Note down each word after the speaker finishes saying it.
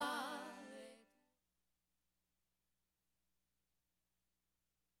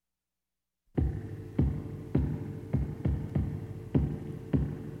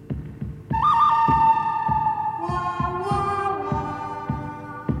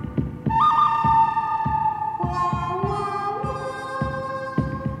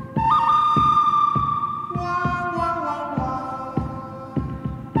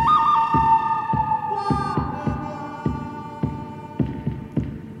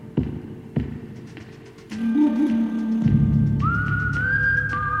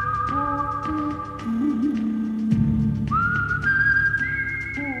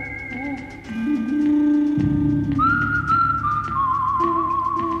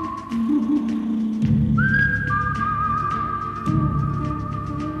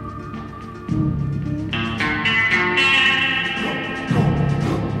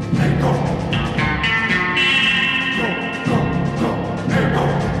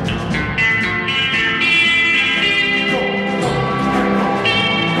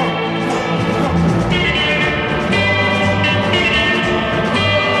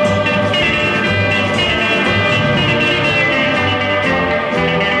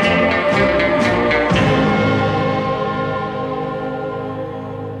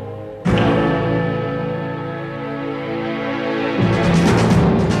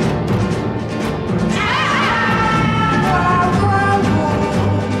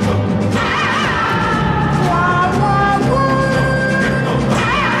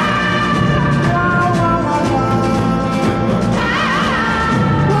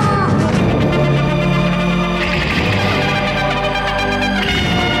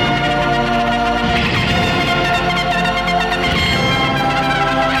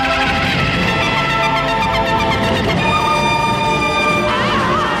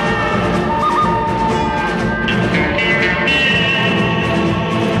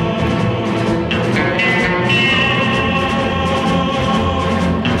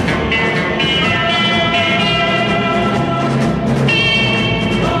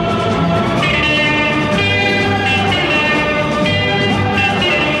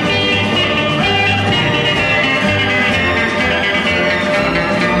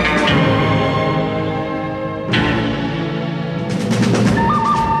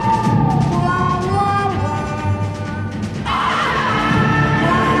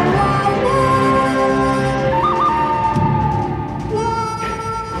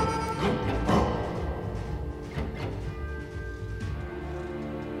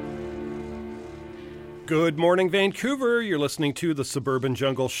Good morning, Vancouver. You're listening to the Suburban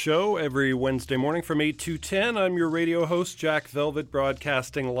Jungle Show every Wednesday morning from 8 to 10. I'm your radio host, Jack Velvet,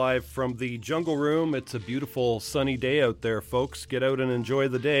 broadcasting live from the Jungle Room. It's a beautiful sunny day out there, folks. Get out and enjoy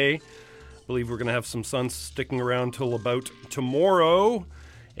the day. I believe we're going to have some sun sticking around till about tomorrow,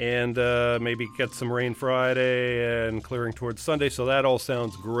 and maybe get some rain Friday and clearing towards Sunday, so that all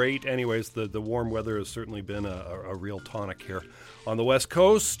sounds great. Anyways, the warm weather has certainly been a real tonic here on the West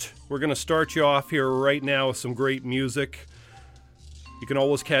Coast. We're going to start you off here right now with some great music. You can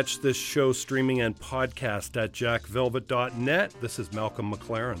always catch this show streaming and podcast at jackvelvet.net. This is Malcolm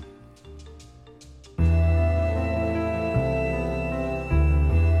McLaren.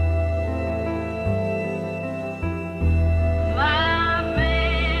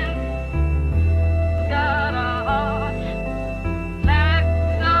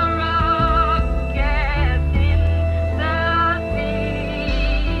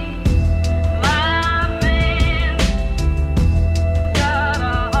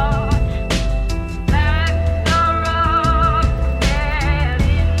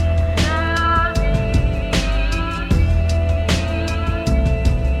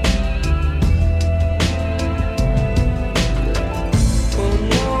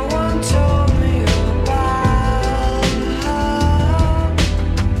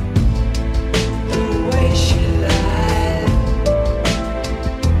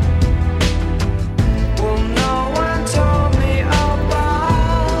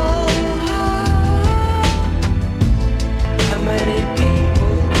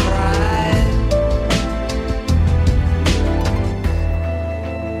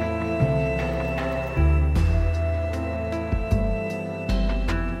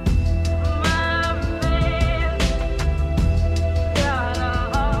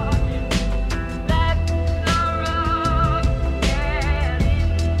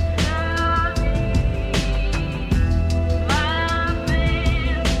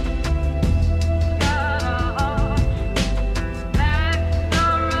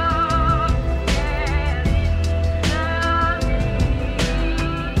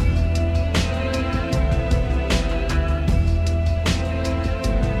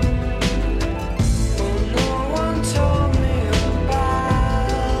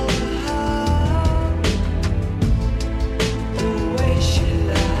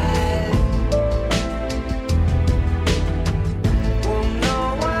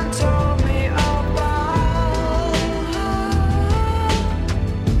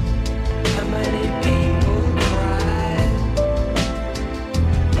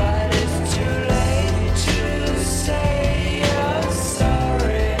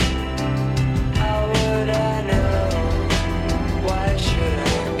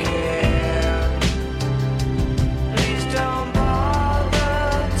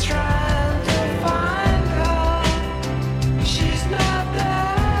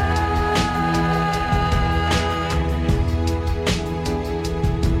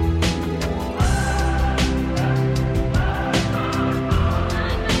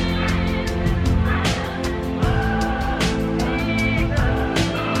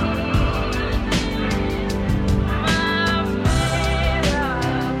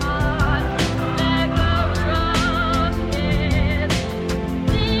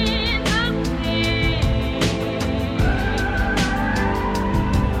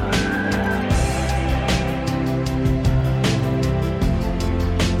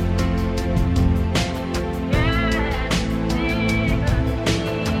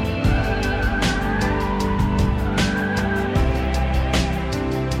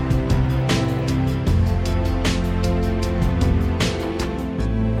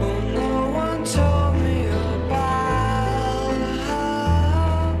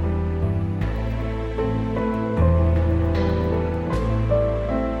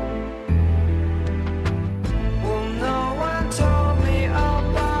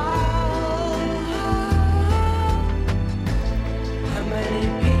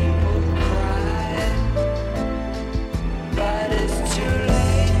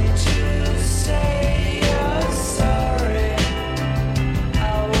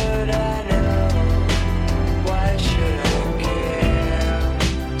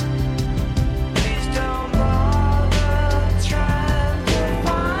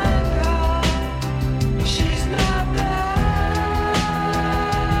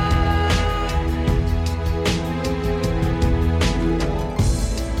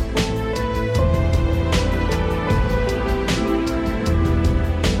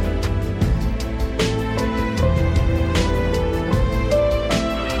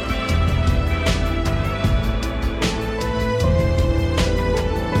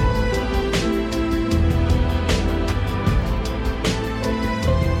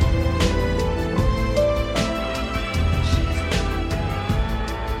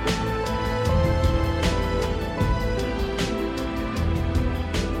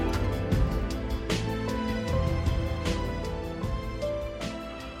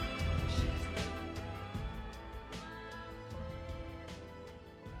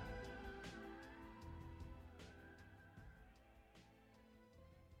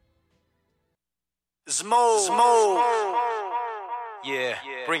 Smoke. Yeah,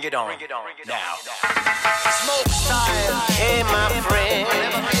 bring it on now. Smoke style. Hey, my friend.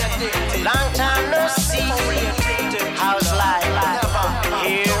 Long time no see. How's life?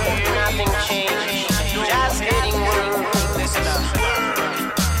 Here, nothing changed. Just getting worse.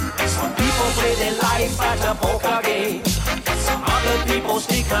 Some people play their life at a poker game. Some other people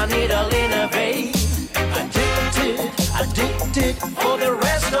stick a needle in a vein. Addicted for the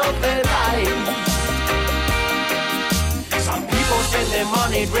rest of their life. Some people spend their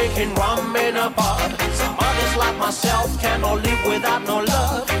money drinking rum in a pub. Some others like myself cannot live without no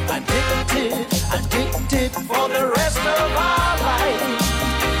love. Addicted for the rest of our lives.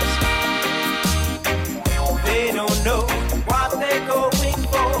 They don't know what they're going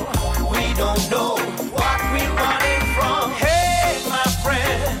for. We don't know what we're running from. Hey, my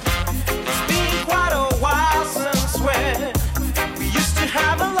friend, it's been quite a while since when we used to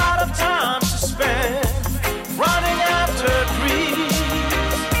have a lot of time to spend running after dreams.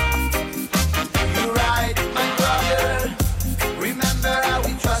 You're right, my brother. Remember how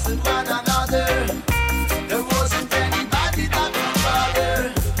we trusted one another. There wasn't anybody that could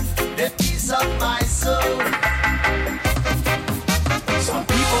bother the peace of my soul. Some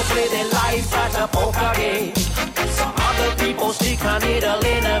people play their life at a poker game. Some other people stick a needle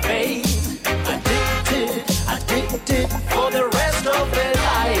in a vein. Addicted for the rest of their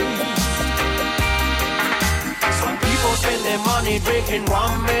lives. Some people spend their money drinking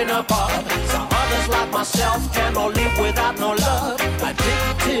rum in a pub. Some others like myself cannot live without no love.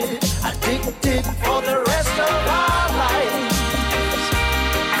 Addicted for the rest of our lives.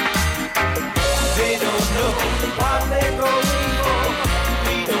 They don't know what they're going for.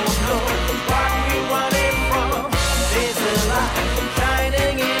 We don't know what we're running from. There's a light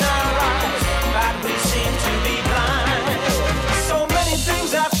shining in our eyes, but we seem to be blind. So many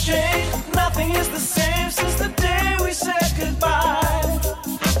things have changed. Nothing is the same since the day we said goodbye.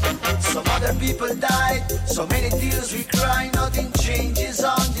 Some other people died. So many tears we cry. Nothing changes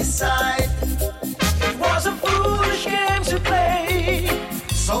on this side. It was a foolish game to play.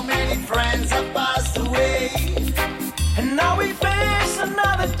 So many friends have passed away. And now we face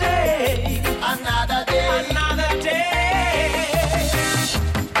another day. Another day. Another day.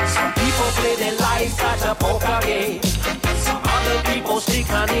 Some people play their life at a poker game. Some other people stick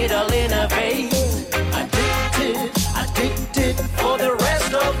a needle in a vein. Addicted for the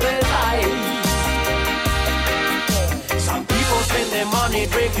rest of their lives. Some people spend their money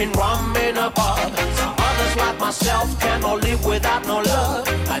drinking rum in a pub. Some others like myself cannot live without no love.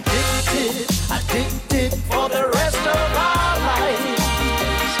 Addicted for the rest of our lives.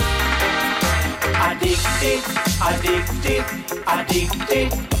 Addicted.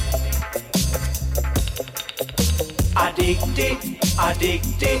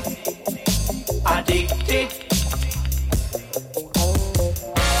 Addicted.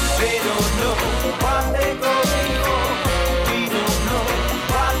 They don't know what they're going for. We don't know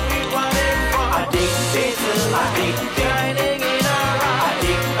what we're running from. Addicted, shining in our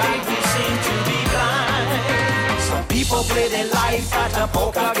eyes, but we seem to be blind. Some people play their life at a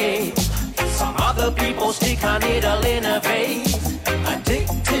poker game. Some other people stick a needle in a vein.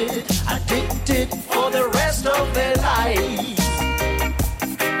 Addicted for the rest of their lives.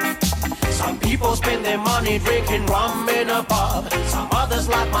 Some people spend their money drinking rum in a pub. Some others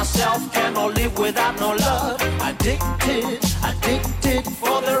like myself cannot live without no love. Addicted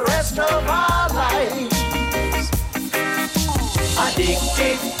for the rest of our lives.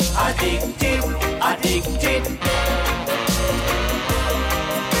 Addicted. Addicted.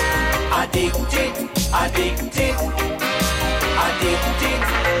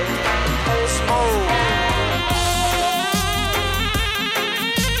 Smoke.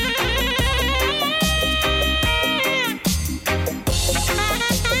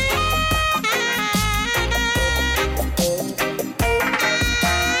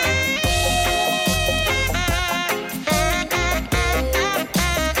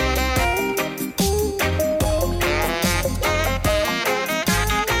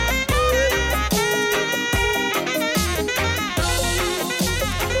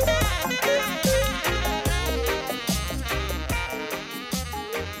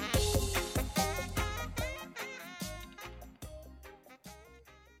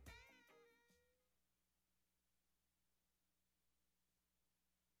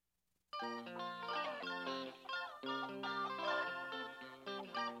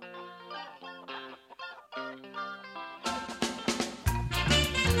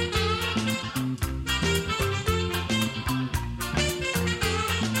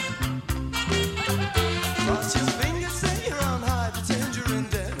 Cross your fingers, say you're on high, pretend you're in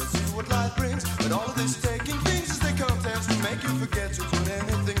there and see what life brings. But all of this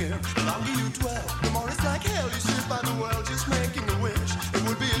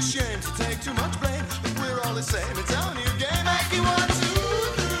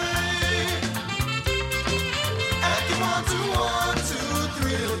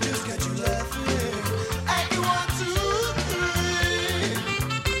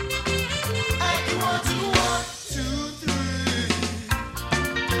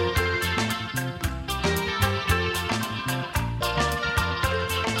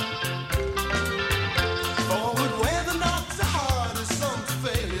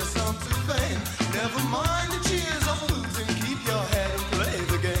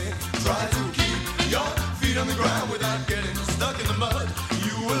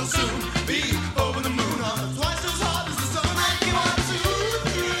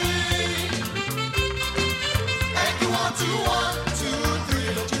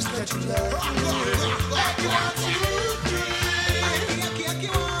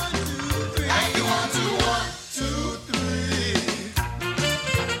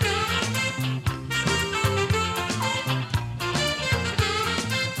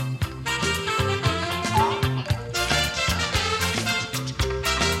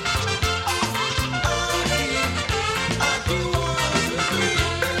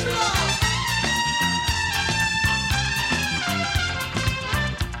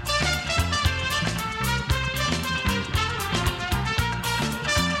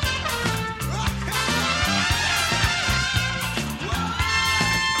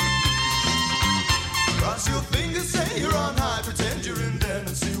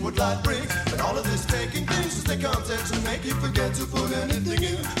life brings. And all of this taking things to stay content to make you forget to put anything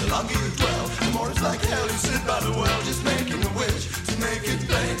in. The longer you dwell, the more it's like hell. You sit by the well, just making a wish to make it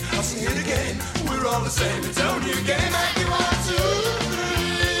plain. I'll sing it again, we're all the same. It's only a game. Act you 1, 2, 3.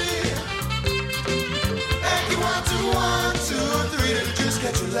 Act you 1, 2, 1, 2, 3. It'll just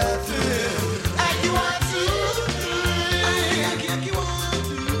get you laughing. Act you 1, 2, 3. Act you 1,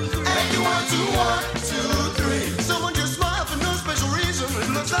 2, 3. Act you 1, 2, 1, 2, 3. Someone just smile for no special reason.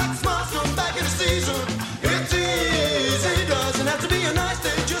 It looks like smiles from back in the season. It's easy, doesn't have to be a nice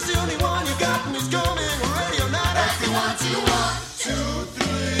day. Just the only one you got and he's coming radio night. Act you 1, 2, 1, 2,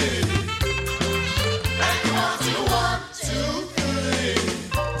 3. Act you 1, 2, 1, 2, 3.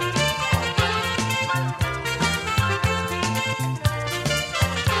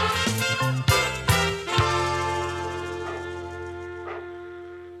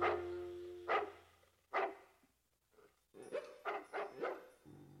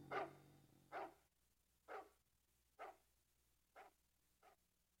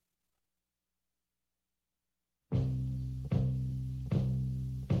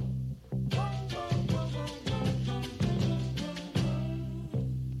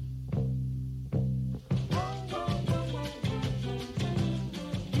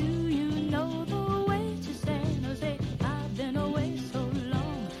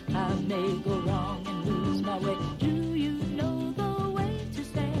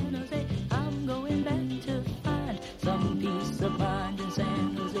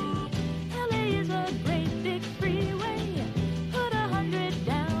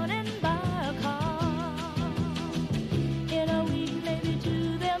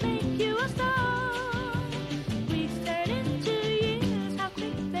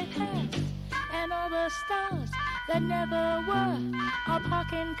 That never were are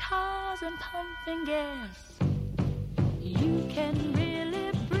parking cars and pumping gas. You can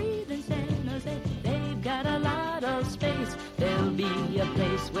really breathe in San Jose. They've got a lot of space. There'll be a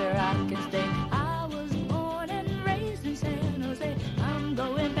place where I can stay. I was born and raised in San Jose. I'm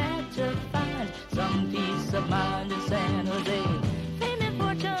going back to find some peace of mind in San Jose. Fame and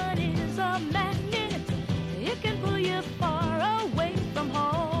fortune is a magnet. It can pull you far away from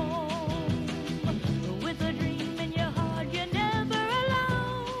home. With a dream in your heart, you're never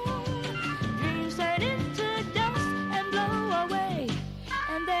alone. Dreams turn into dust and blow away.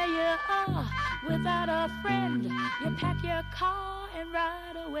 And there you are, without a friend. You pack your car and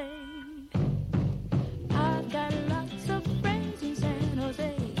ride away. I've got lots of friends in San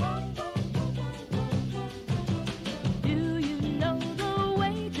Jose. Do you know the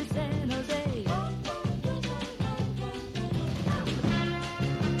way to San Jose?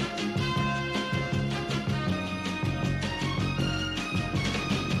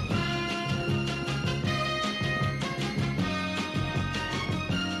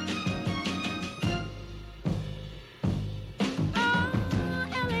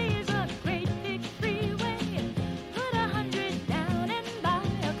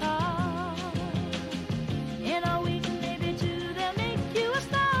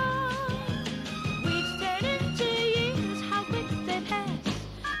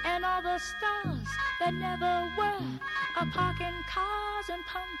 Stars that never were are parking cars and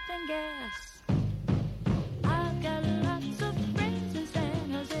pumping gas. I've got lots of friends in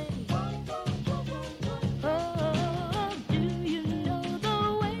San Jose. Oh, do you know the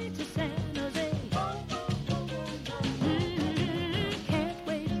way to San Jose? Can't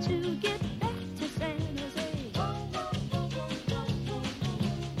wait to get back to San Jose.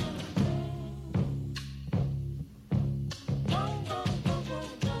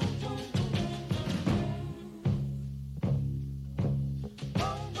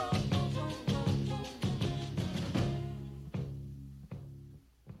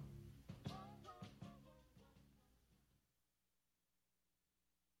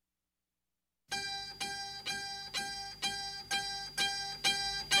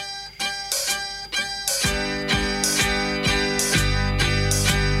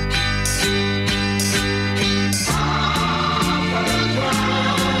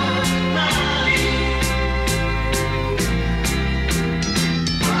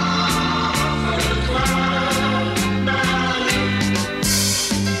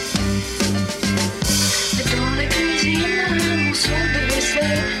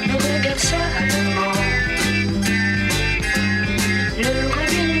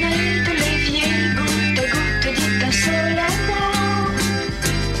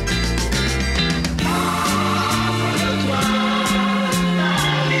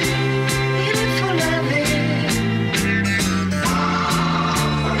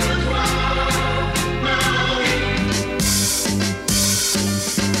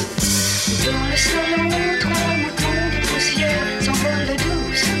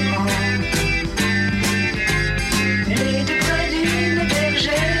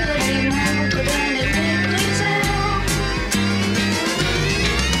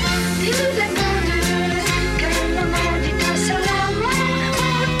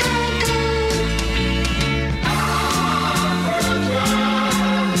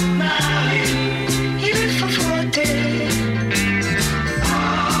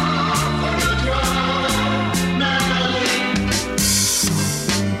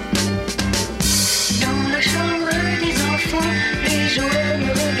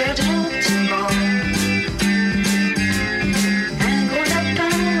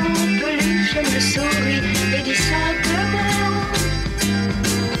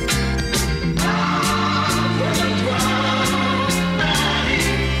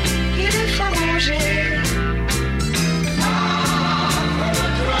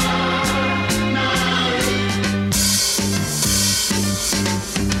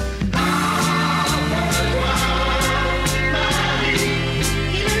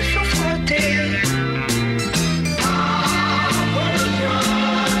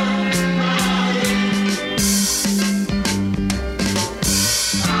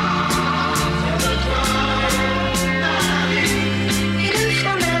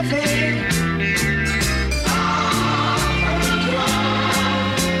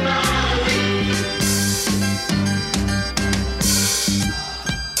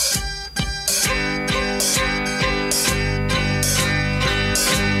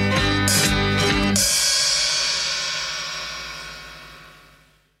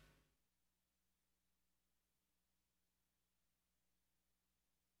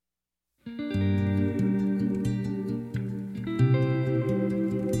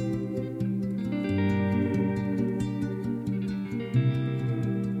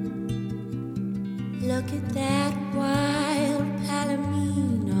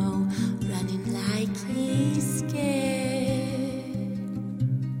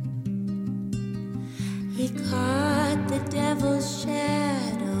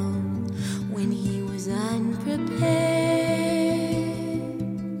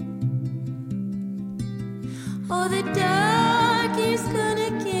 Oh, the dark is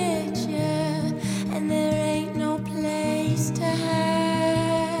gonna get you, and there ain't no place to hide.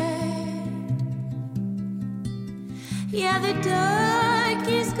 Yeah, the dark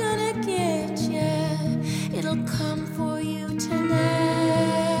is gonna get you, it'll come for you tonight.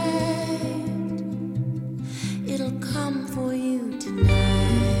 It'll come for you tonight.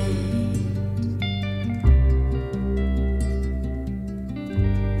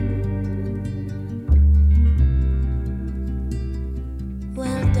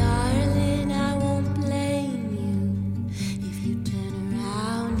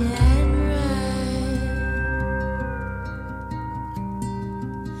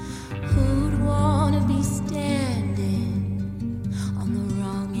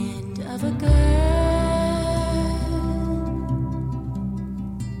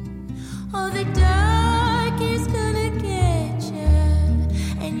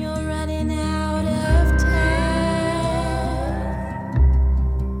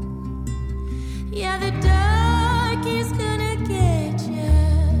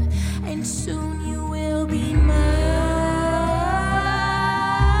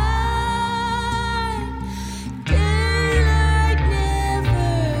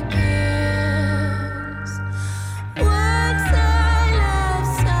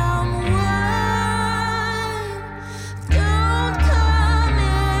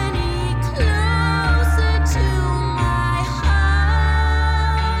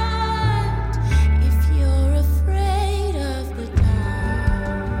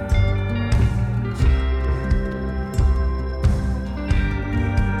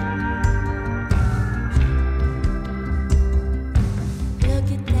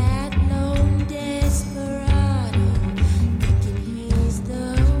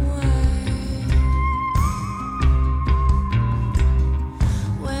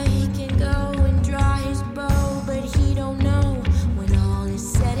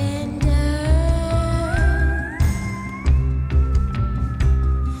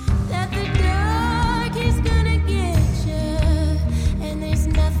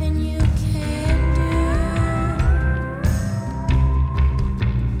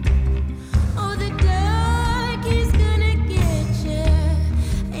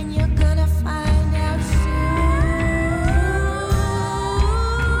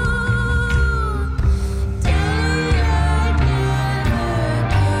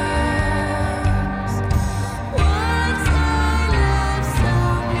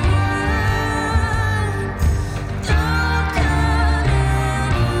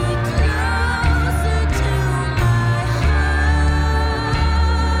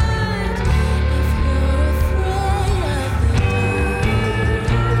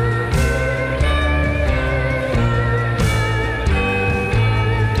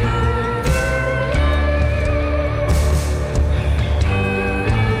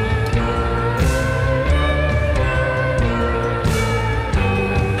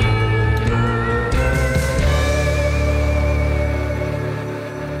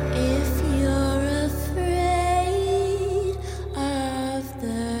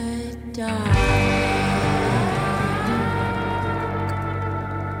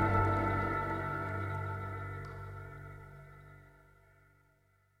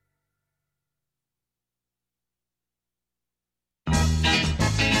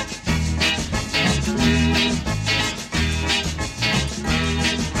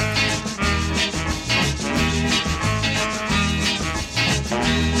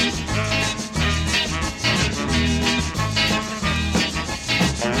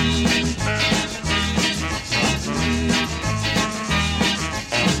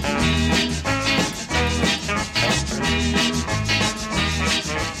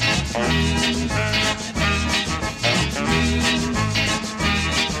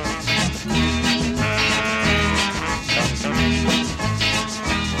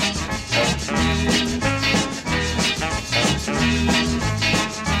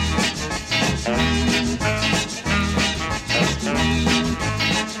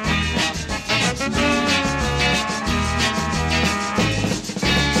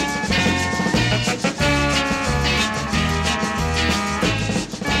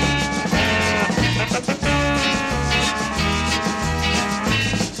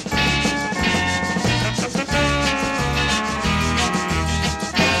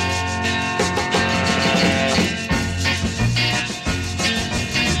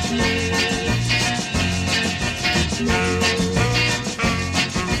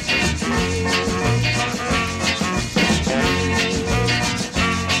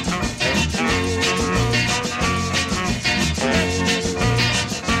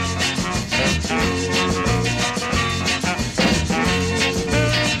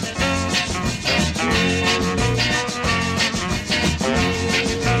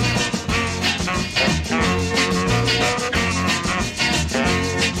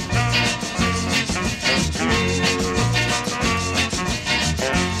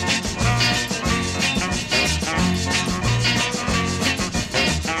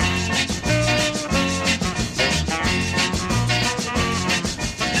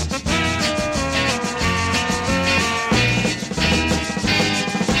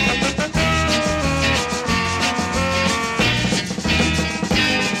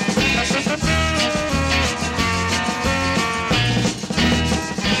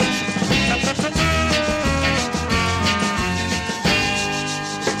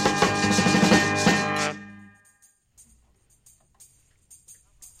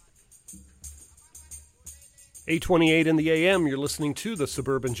 8:28 in the AM, you're listening to the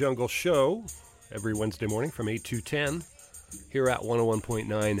Suburban Jungle Show every Wednesday morning from 8 to 10 here at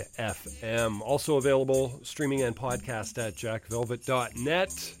 101.9 FM. Also available streaming and podcast at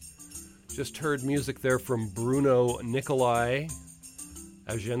jackvelvet.net. Just heard music there from Bruno Nicolai,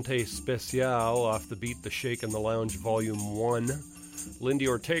 Agente Special off the Beat the Shake in the Lounge Volume 1. Lindy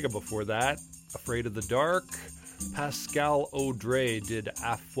Ortega before that, Afraid of the Dark. Pascal Audrey did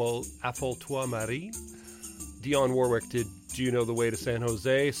Affole-toi Marie. Dionne Warwick did Do You Know the Way to San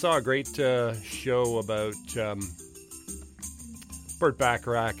Jose. Saw a great show about Burt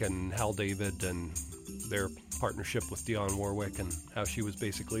Bacharach and Hal David and their partnership with Dionne Warwick and how she was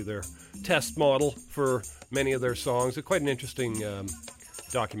basically their test model for many of their songs. Quite an interesting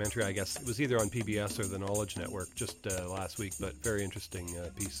documentary, I guess. It was either on PBS or the Knowledge Network just last week, but very interesting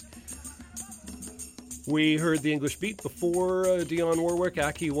piece. We heard the English Beat before Dionne Warwick,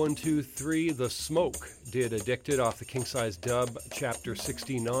 Aki 123, The Smoke did Addicted off the King Size Dub, Chapter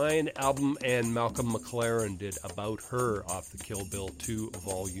 69 album, and Malcolm McLaren did About Her off the Kill Bill 2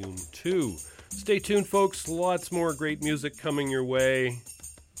 Volume 2. Stay tuned, folks. Lots more great music coming your way.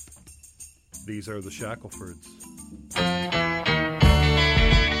 These are the Shacklefords.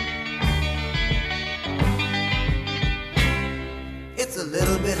 It's a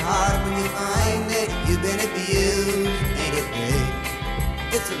little bit hard when you find that you've been abused, ain't it, babe?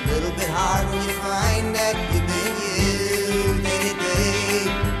 It's a little bit hard when you find that you've been used, ain't it,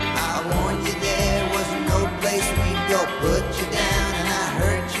 babe? I warned you there wasn't no place we'd go put you down, and I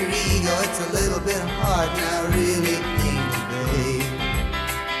hurt your ego. It's a little bit hard now, really, ain't it, babe?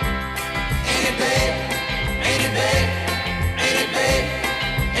 Ain't it, babe? Ain't it, babe? Ain't it, babe?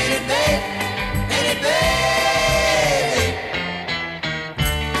 Ain't it, babe? Ain't it, babe?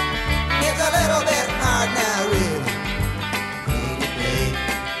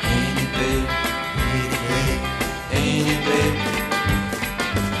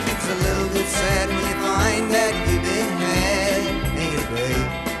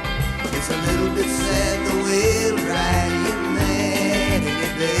 Said the will drive you mad, ain't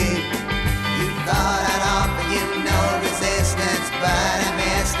it, babe? You thought I'd offer you no resistance, but I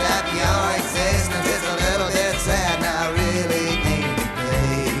messed up your existence. It's a little bit sad now, really, ain't it,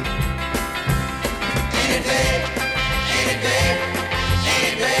 babe? Ain't it, babe? Ain't it, babe? Ain't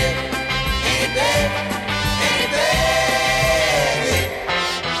it, babe? Ain't it, babe? Ain't it, babe?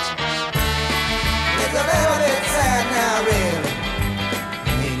 It's a little bit sad now, really,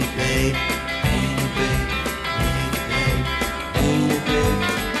 ain't it, babe?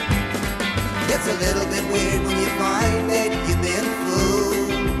 It's a little bit weird when you find that you've been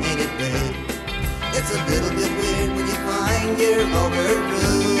fooled, ain't it, babe? It's a little bit weird when you find you're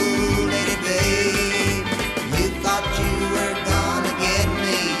overruled, ain't it, babe? You thought you were gonna get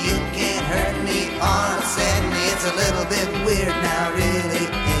me, you can't hurt me or upset me. It's a little bit weird now, really, ain't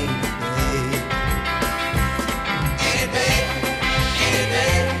it, babe? Ain't it, babe? Ain't it,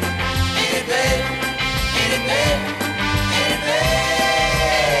 babe? Ain't it, babe? Ain't it, babe? Ain't it, babe?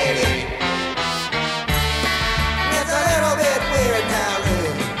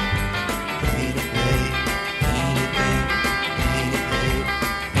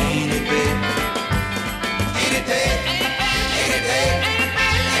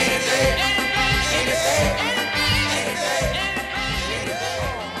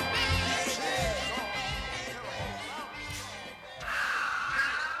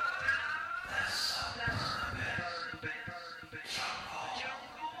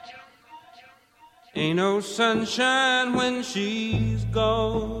 Ain't no sunshine when she's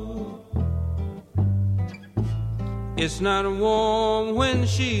gone. It's not warm when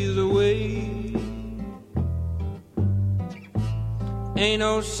she's away. Ain't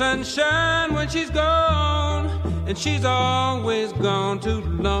no sunshine when she's gone, and she's always gone too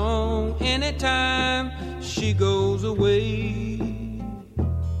long. Anytime she goes away,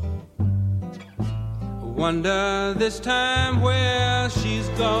 wonder this time where she's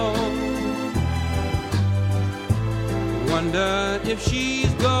gone. Wonder if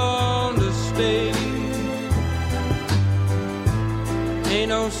she's gonna stay. Ain't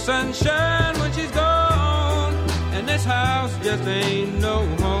no sunshine when she's gone, and this house just ain't no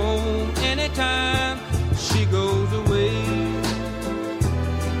home. Anytime she goes away.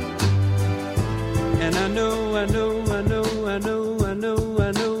 And I know, I know, I know, I know, I know,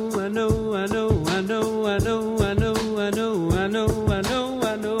 I know, I know, I know, I know, I know, I know, I know, I know, I know, I know, I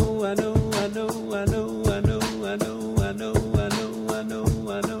know, I know, I know.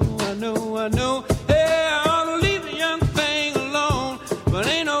 I know, hey, I ought to leave the young thing alone, but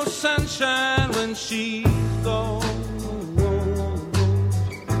ain't no sunshine when she's gone.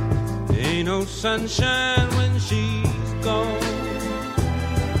 Ain't no sunshine when she's she's gone.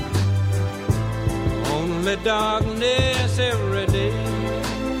 Only darkness every day.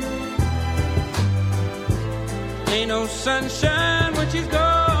 Ain't no sunshine when she's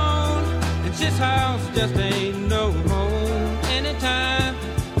gone, and this house just ain't no home anytime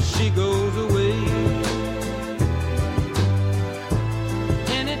she goes away.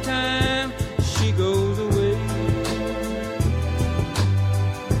 Anytime she goes away.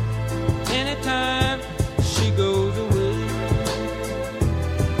 Anytime she goes away.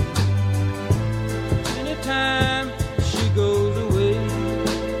 Anytime she goes away.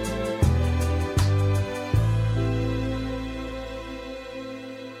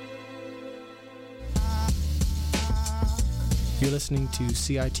 You're listening to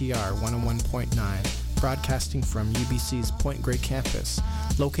CITR 101.9, broadcasting from UBC's Point Grey campus,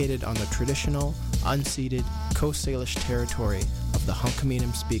 located on the traditional, unceded Coast Salish territory of the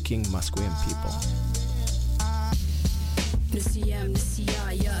Hunkaminam-speaking Musqueam people. Nisiyam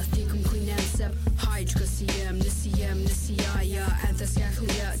Nisiyaya Thikum Queenansep Hydra Siyam Nisiyam Nisiyaya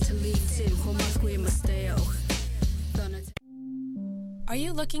Anthasyakhlia Talitin Homasqueam Masteo. Are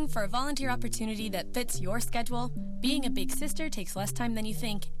you looking for a volunteer opportunity that fits your schedule? Being a big sister takes less time than you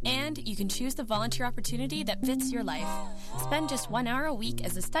think, and you can choose the volunteer opportunity that fits your life. Spend just 1 hour a week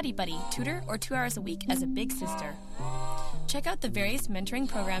as a study buddy, tutor, or 2 hours a week as a big sister. Check out the various mentoring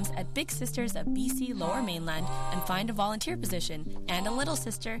programs at Big Sisters of BC Lower Mainland and find a volunteer position and a little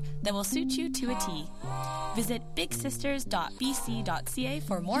sister that will suit you to a T. Visit bigsisters.bc.ca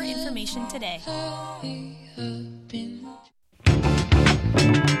for more information today.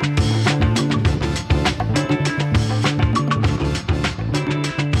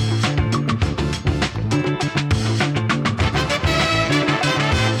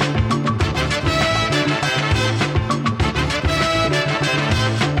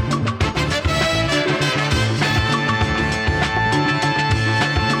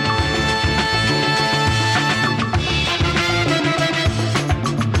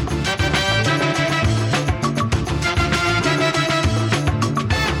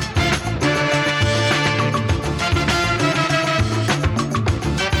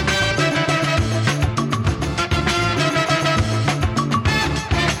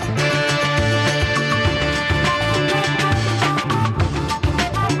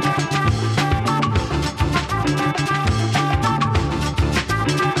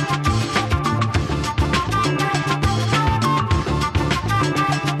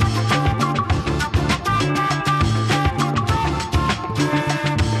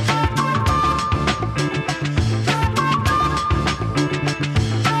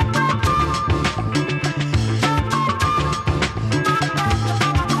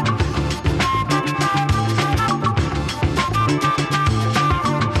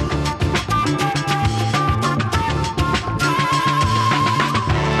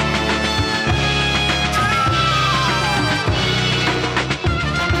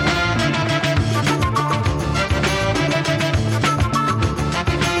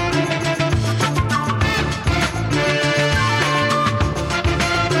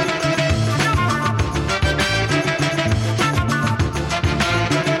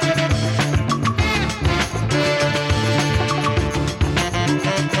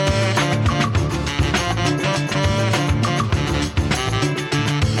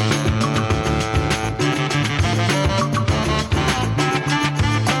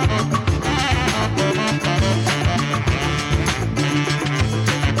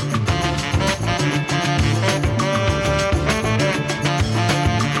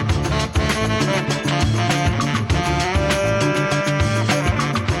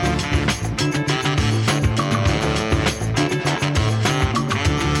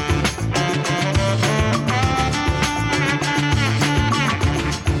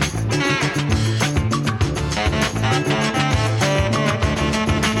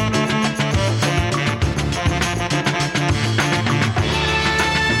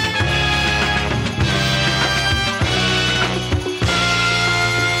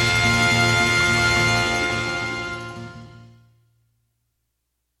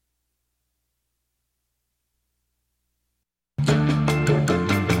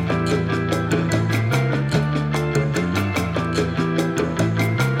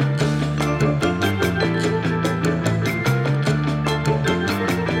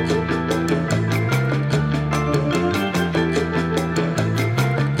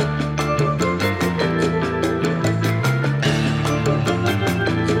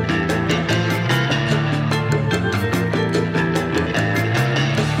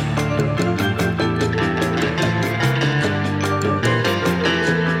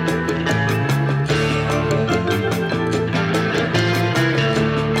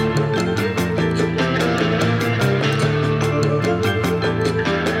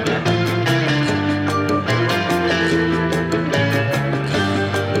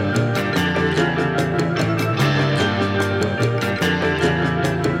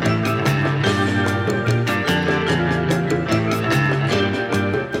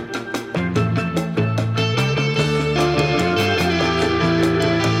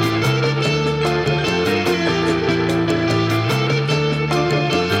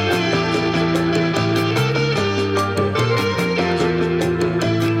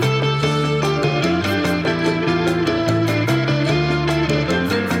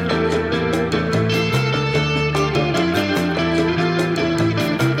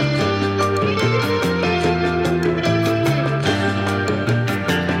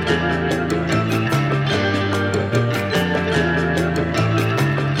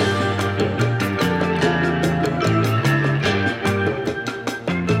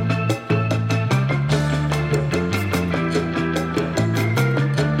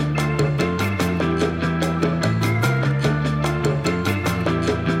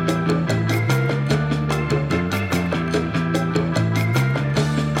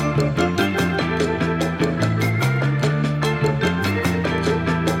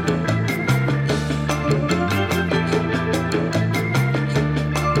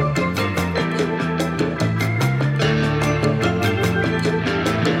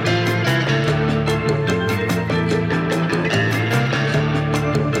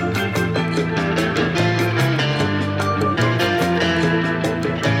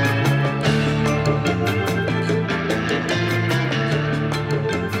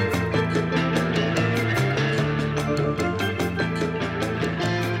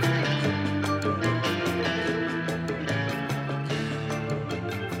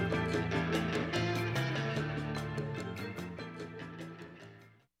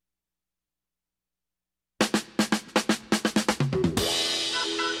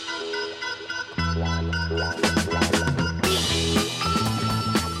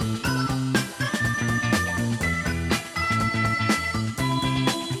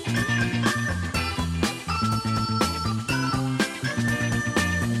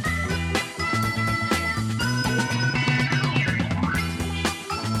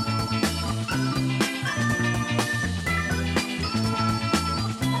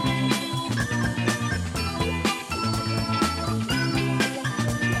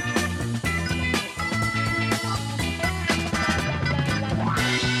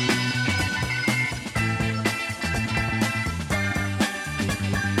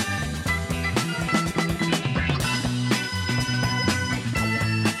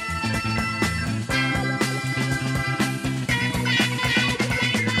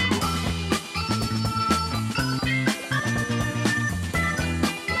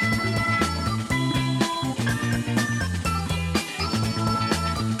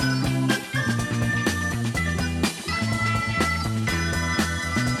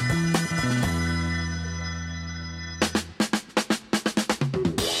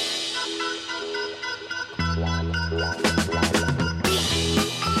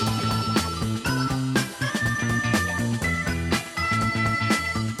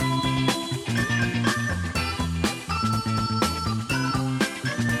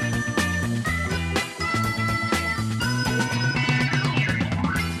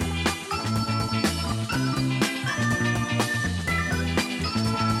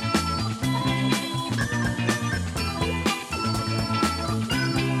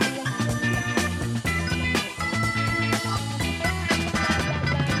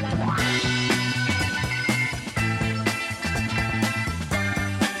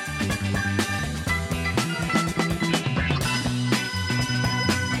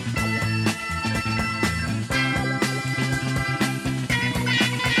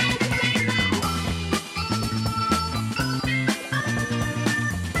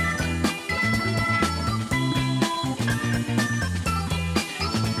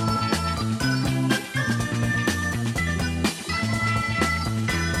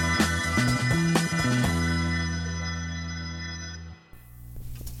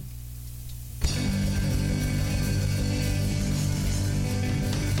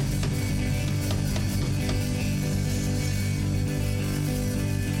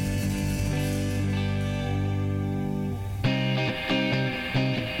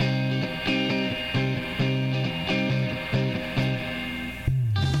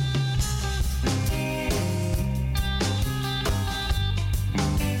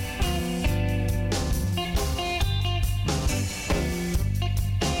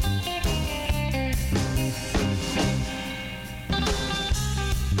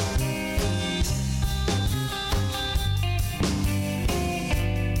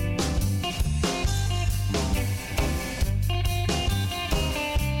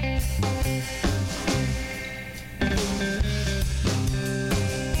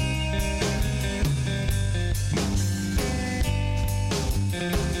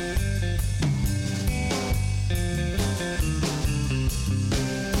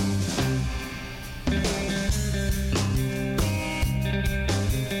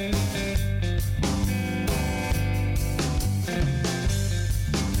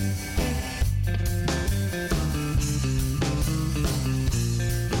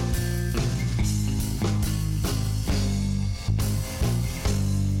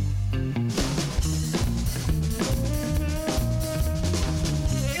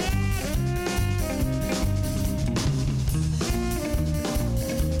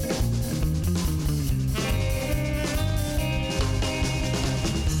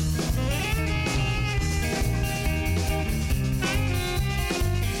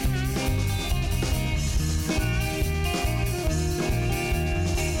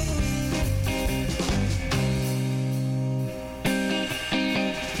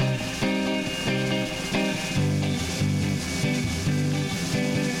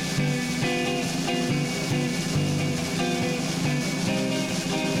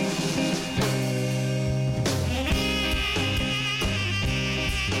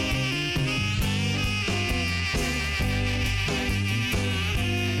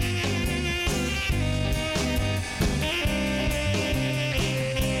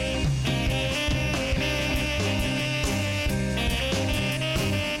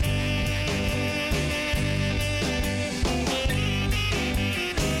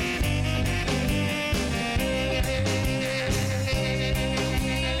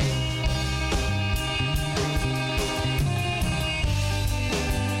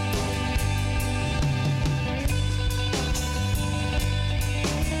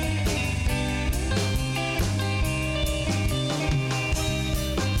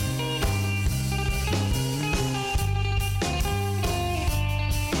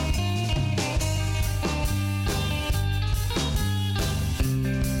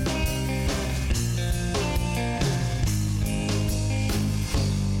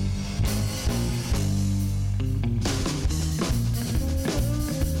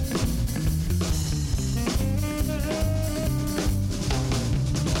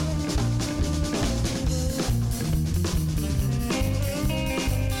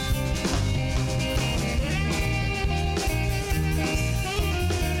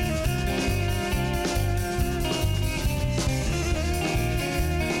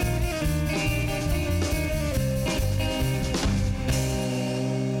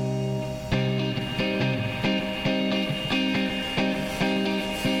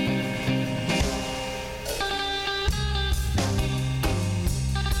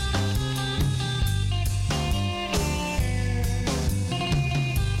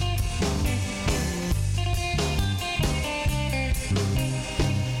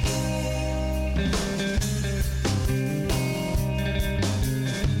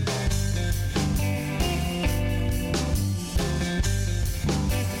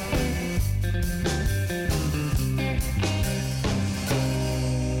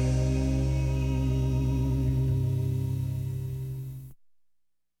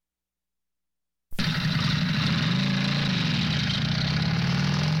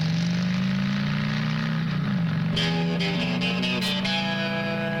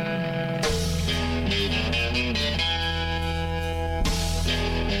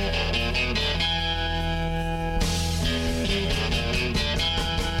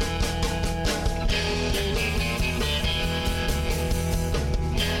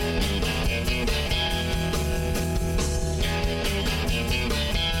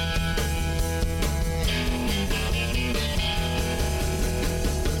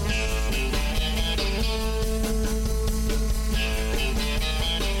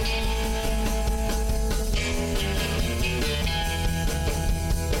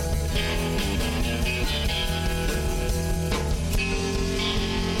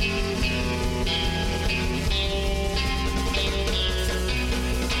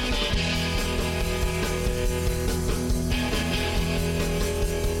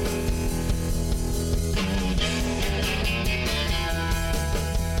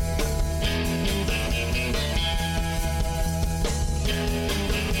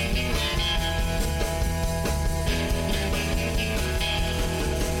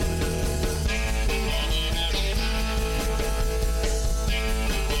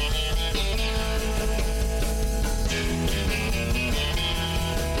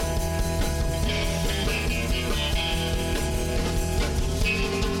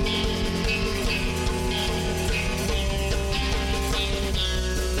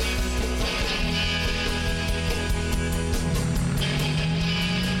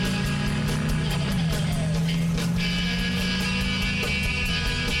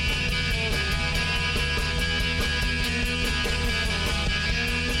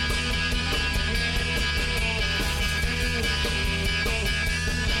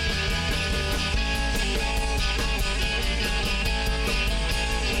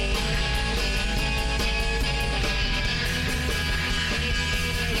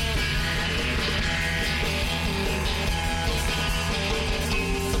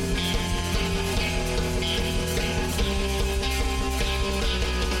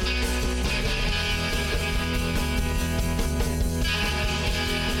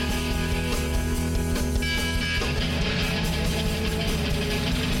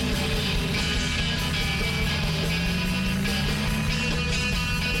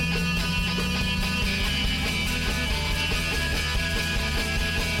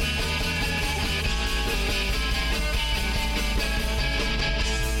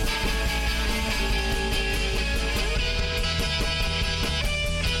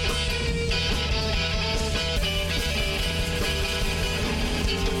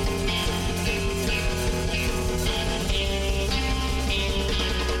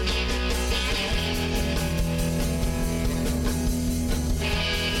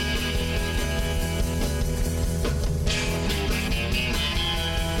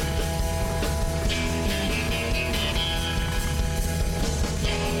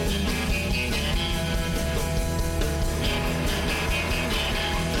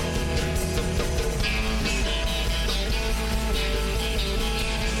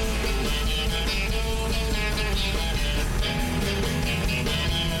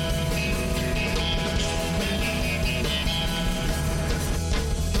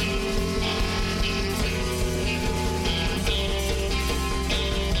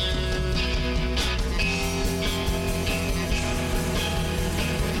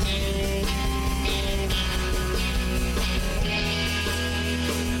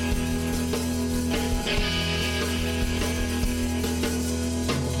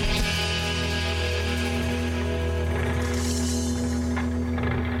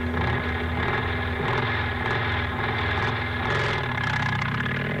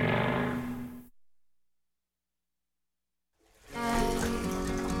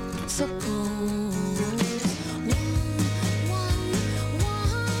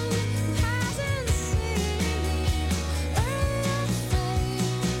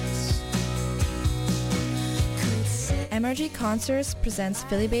 MRG Concerts presents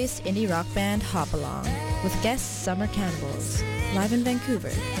Philly-based indie rock band Hopalong with guests Summer Cannibals, live in Vancouver.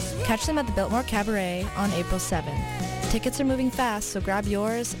 Catch them at the Biltmore Cabaret on April 7th. Tickets are moving fast, so grab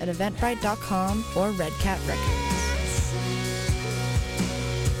yours at eventbrite.com or Red Cat Records.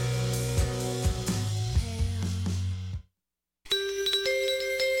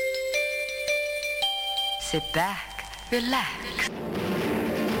 Sit back, relax.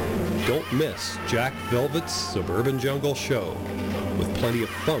 Don't miss Jack Velvet's Suburban Jungle Show with plenty of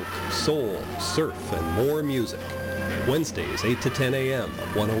funk, soul, surf, and more music. Wednesdays, 8 to 10 a.m. at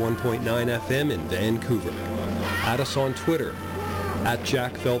 101.9 FM in Vancouver. Add us on Twitter at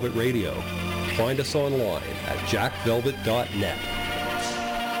Jack Velvet Radio. Find us online at jackvelvet.net.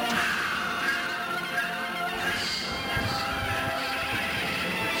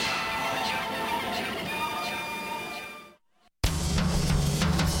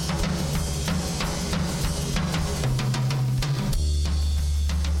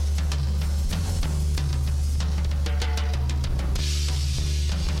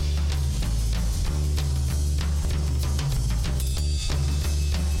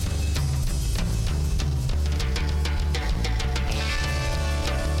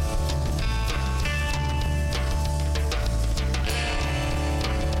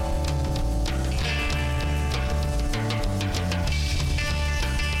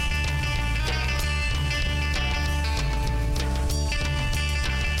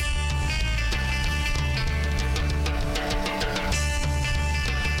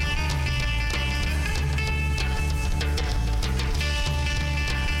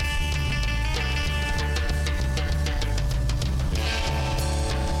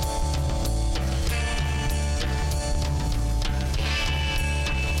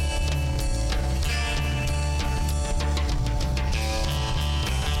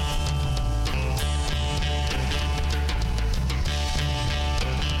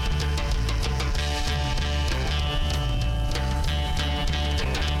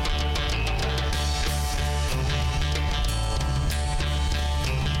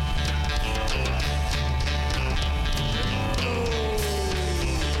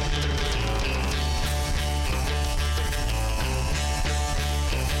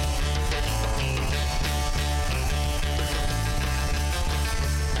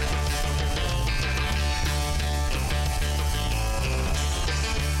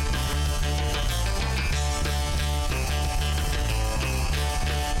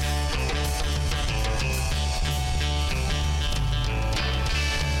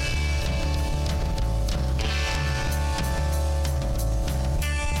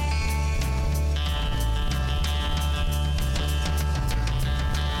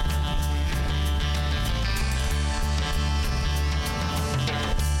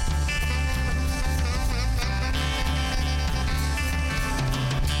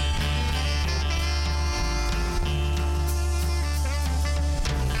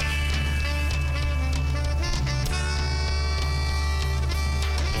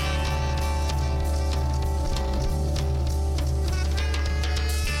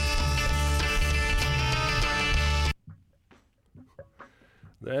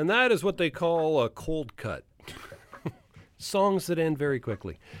 And that is what they call a cold cut. Songs that end very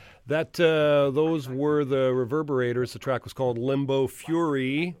quickly. Those were the Reverberators. The track was called Limbo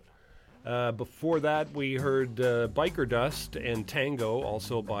Fury. Before that, we heard Biker Dust and Tango,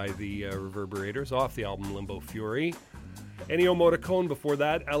 also by the Reverberators, off the album Limbo Fury. Ennio Morricone before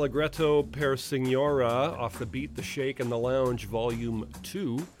that, Allegretto per Signora, off the Beat, the Shake, and the Lounge, Volume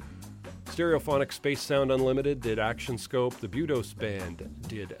 2. Stereophonic Space Sound Unlimited did Action Scope. The Budos Band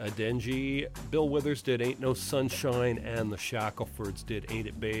did Adenji. Bill Withers did Ain't No Sunshine. And the Shacklefords did Ain't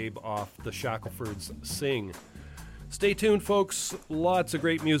It Babe off the Shacklefords Sing. Stay tuned, folks. Lots of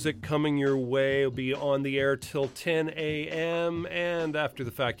great music coming your way. It'll be on the air till 10 a.m. And after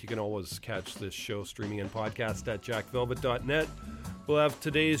the fact, you can always catch this show streaming and podcast at jackvelvet.net. We'll have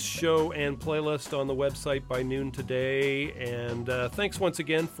today's show and playlist on the website by noon today. And thanks once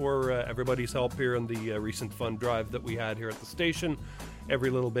again for everybody's help here in the recent fund drive that we had here at the station. Every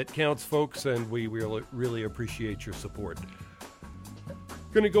little bit counts, folks, and we really appreciate your support.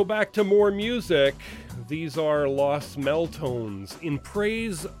 Going to go back to more music. These are Los Meltones, In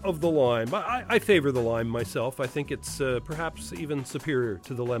Praise of the Lime. I favor the lime myself. I think it's perhaps even superior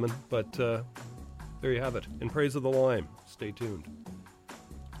to the lemon, but there you have it. In Praise of the Lime. Stay tuned.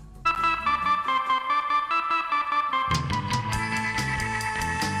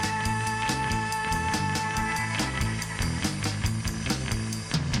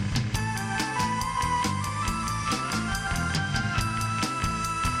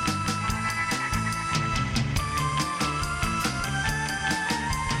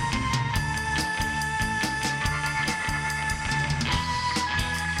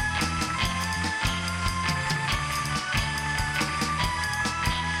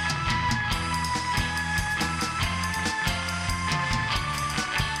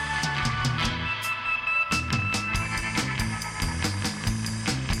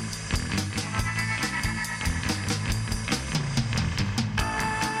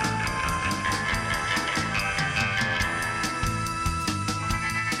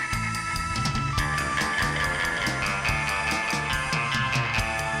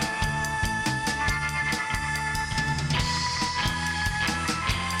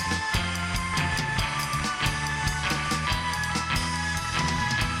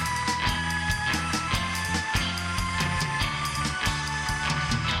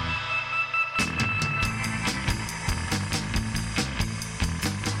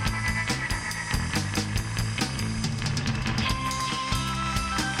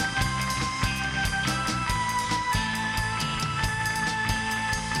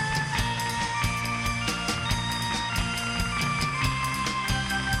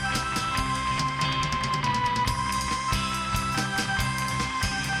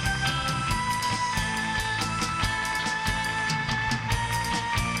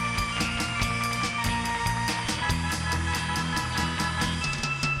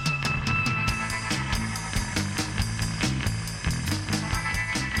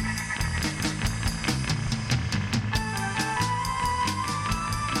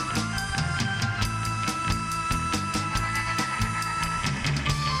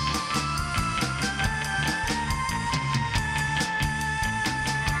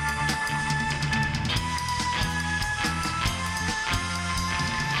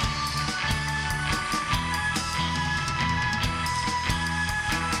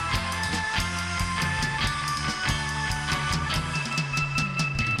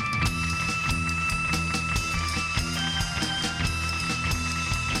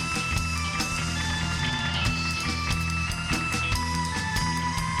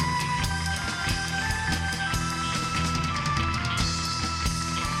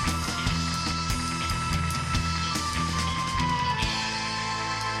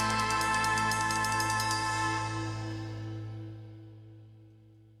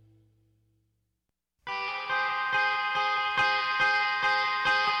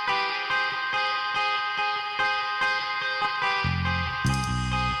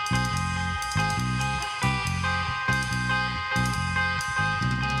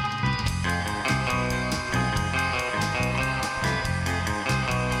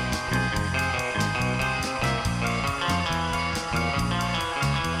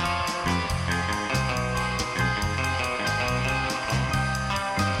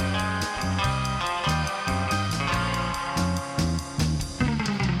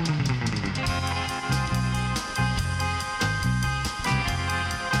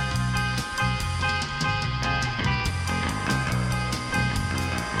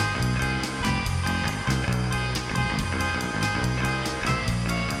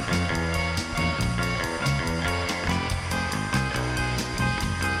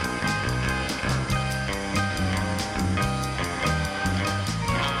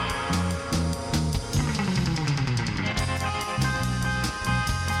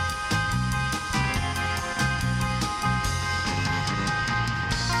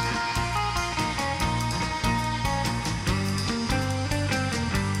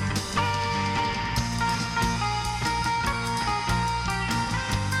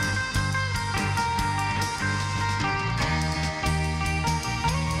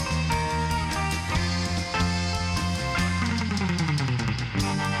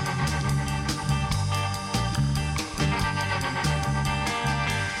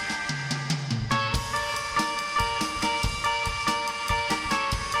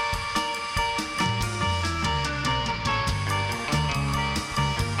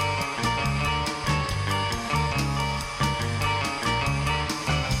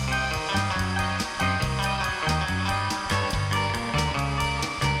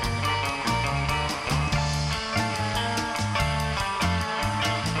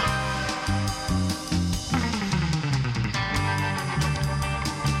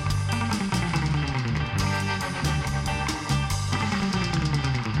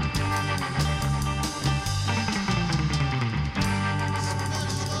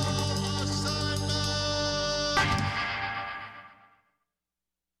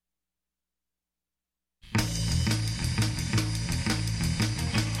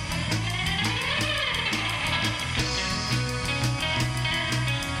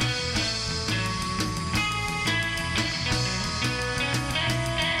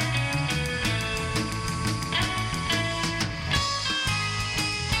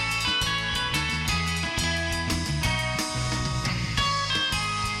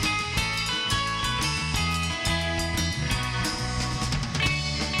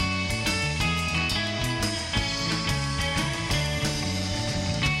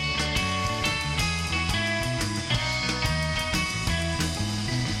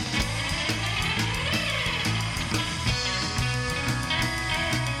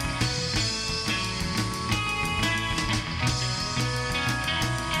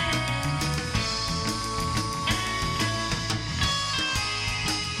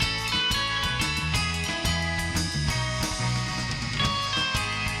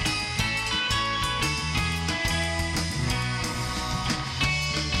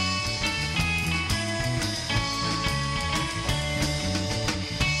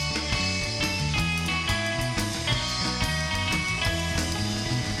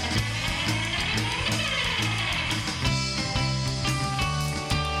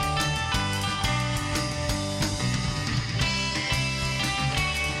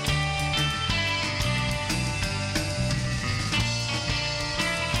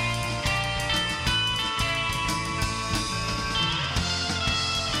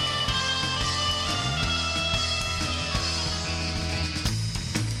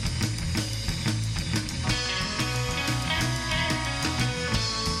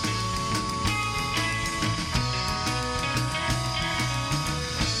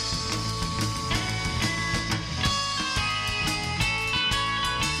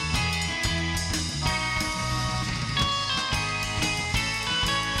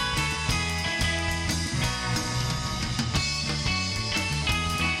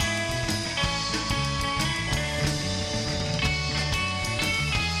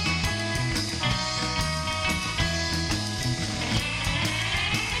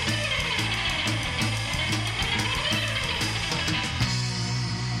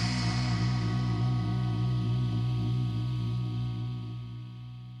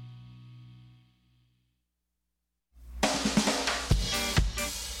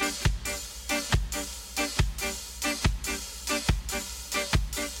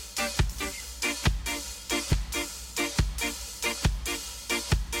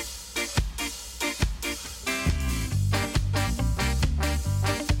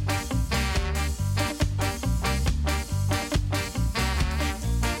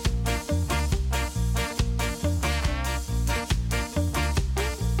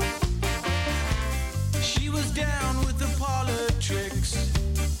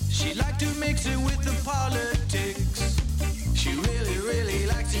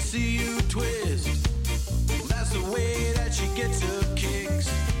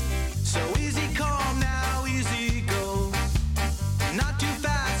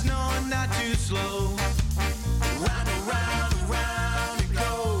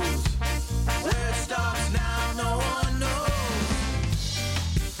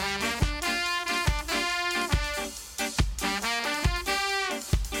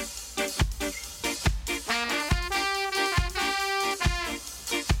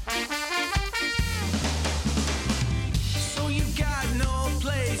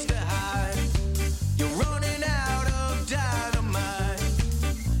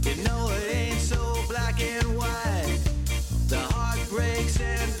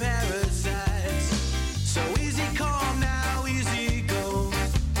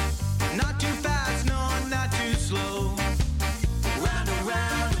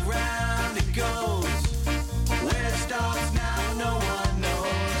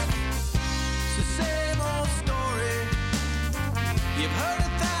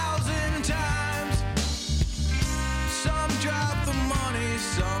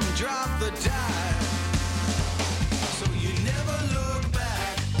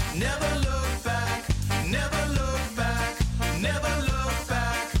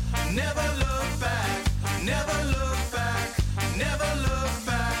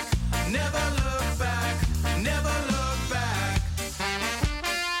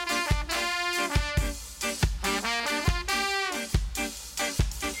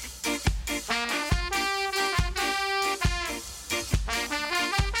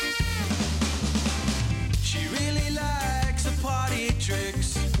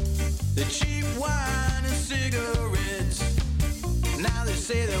 the cheap wine and cigarettes. Now they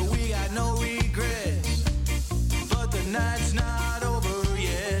say that we got no regrets, but the night's not over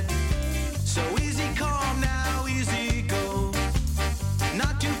yet. So easy come now, easy go.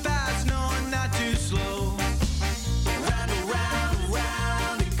 Not too fast, no, not too slow. Round and round and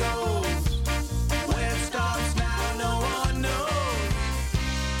round it goes. Where it stops now, no one knows.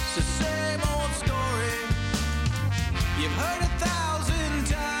 It's the same old story you've heard 1,000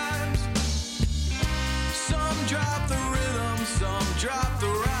 times. Some drop the rhythm, some drop the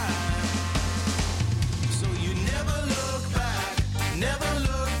rhyme. So you never look back, never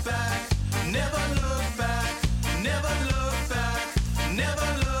look back, never look back, never look back, never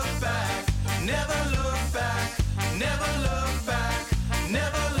look back, never look back, never look back,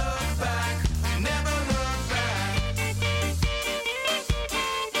 never look back, never look back.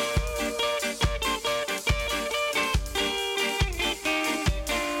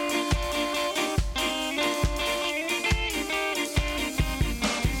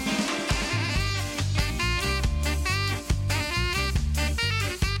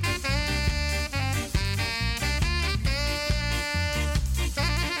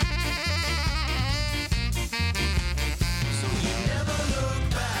 So you never look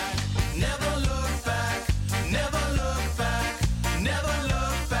back, never look back, never look back, never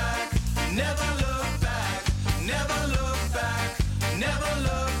look back, never look back, never look back, never look back, never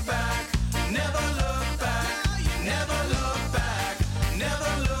look back, never look back, never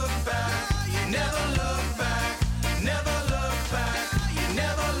look back, never look back, never look back,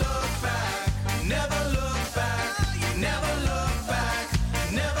 never look back, never look back, never look back,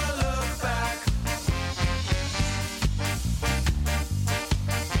 never look back.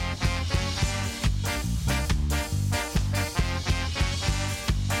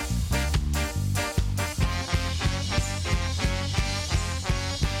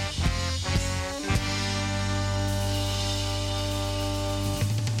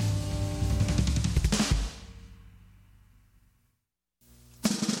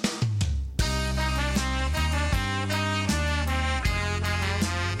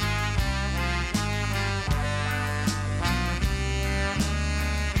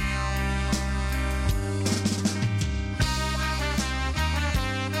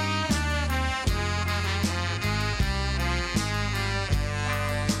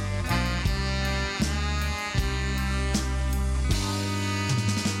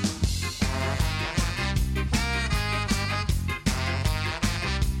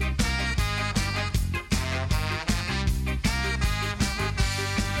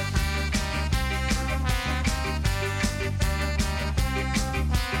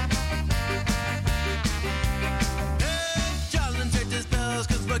 Darling, take these pills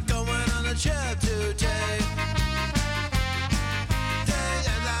 'cause we're going on a trip today. The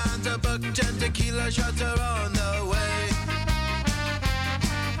airlines are booked and tequila shots are on the way.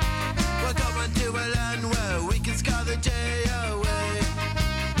 We're going to a land where we can scar the day away.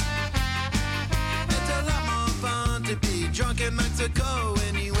 It's a lot more fun to be drunk in Mexico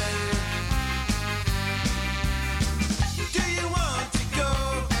anyway. Do you want to go?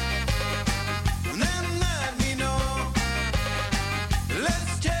 Then let me know.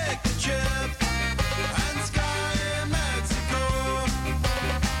 Let's take the trip and sky in Mexico.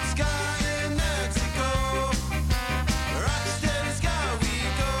 Sky in Mexico. Rocksteady sky we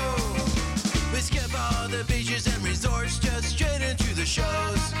go. We skip all the beaches and resorts just straight into the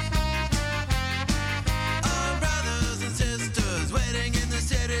shows. Our brothers and sisters waiting in the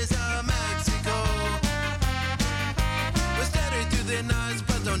cities of Mexico. We're steady through the nights,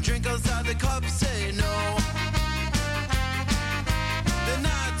 but don't drink outside the cups, say no. The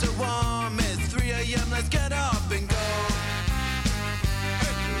nights are warm, it's 3 a.m., let's get up and go.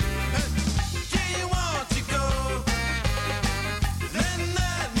 Do you want to go? Then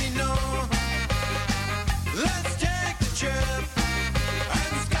let me know. Let's take the trip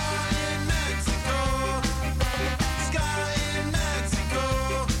and sky in Mexico. Sky in Mexico.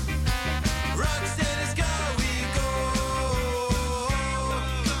 Rocksteady sky we go.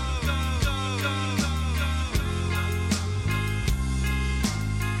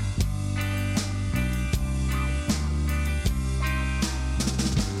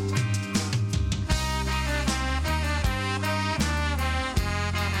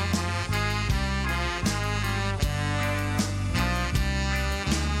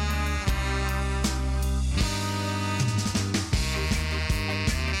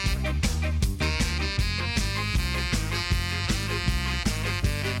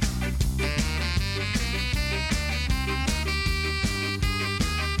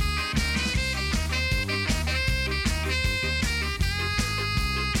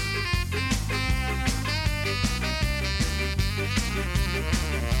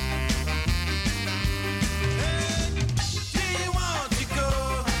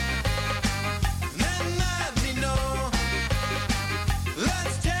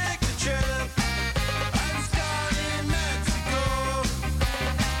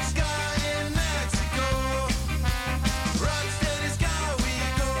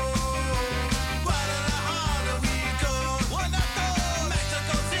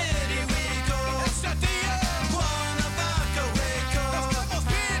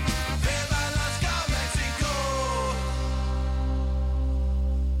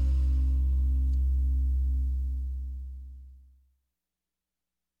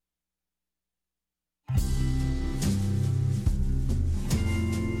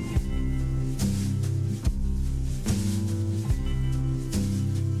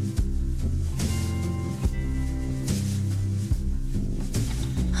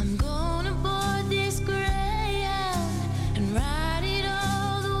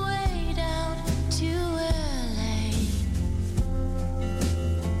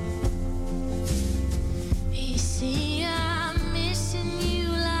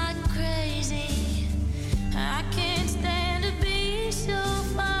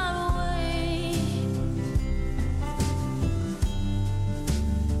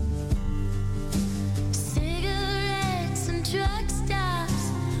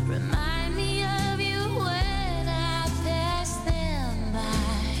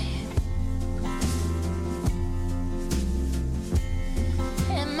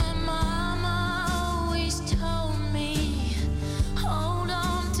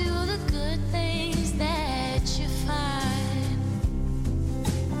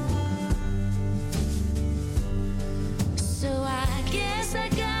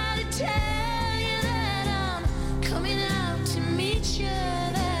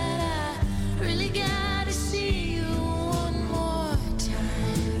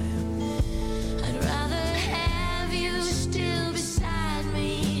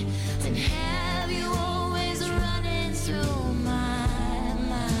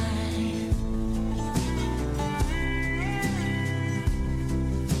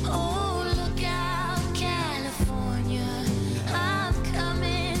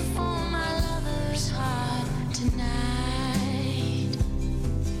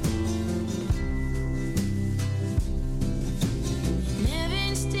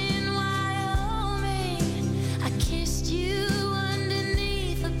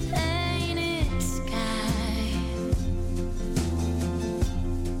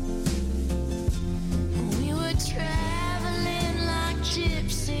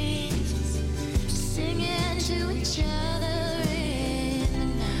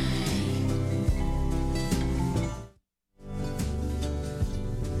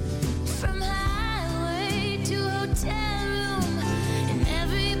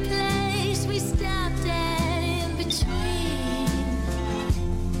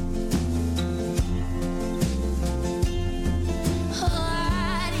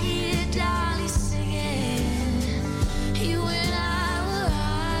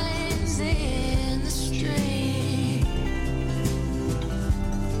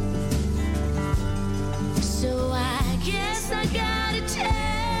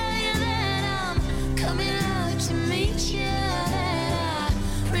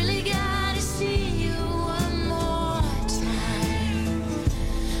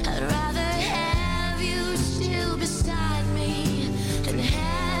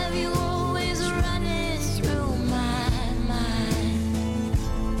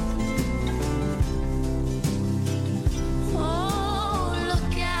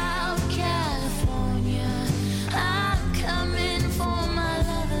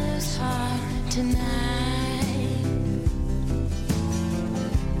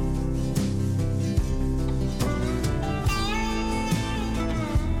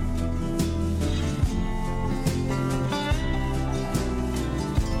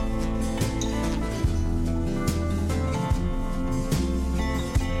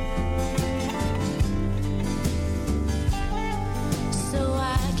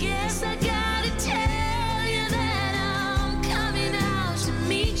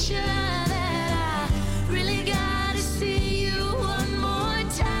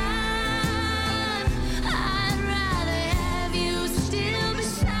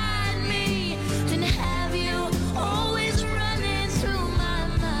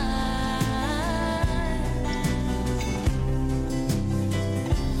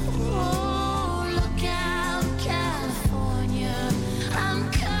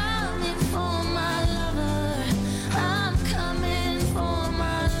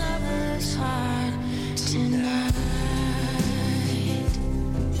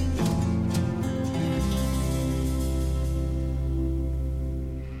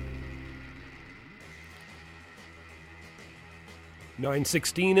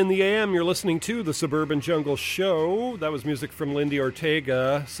 9:16 in the AM, you're listening to the Suburban Jungle Show. That was music from Lindy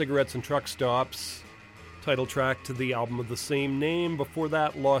Ortega, Cigarettes and Truck Stops, title track to the album of the same name. Before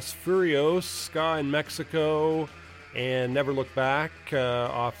that, Los Furios, Ska in Mexico, and Never Look Back,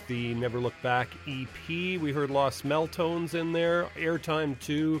 off the Never Look Back EP. We heard Los Meltones in there, Airtime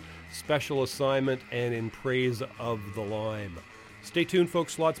 2, Special Assignment, and In Praise of the Lime. Stay tuned,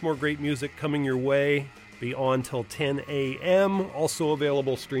 folks. Lots more great music coming your way. Be on till 10 a.m. Also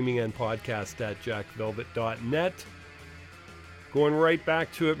available streaming and podcast at jackvelvet.net. Going right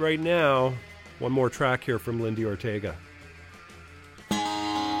back to it right now. One more track here from Lindy Ortega.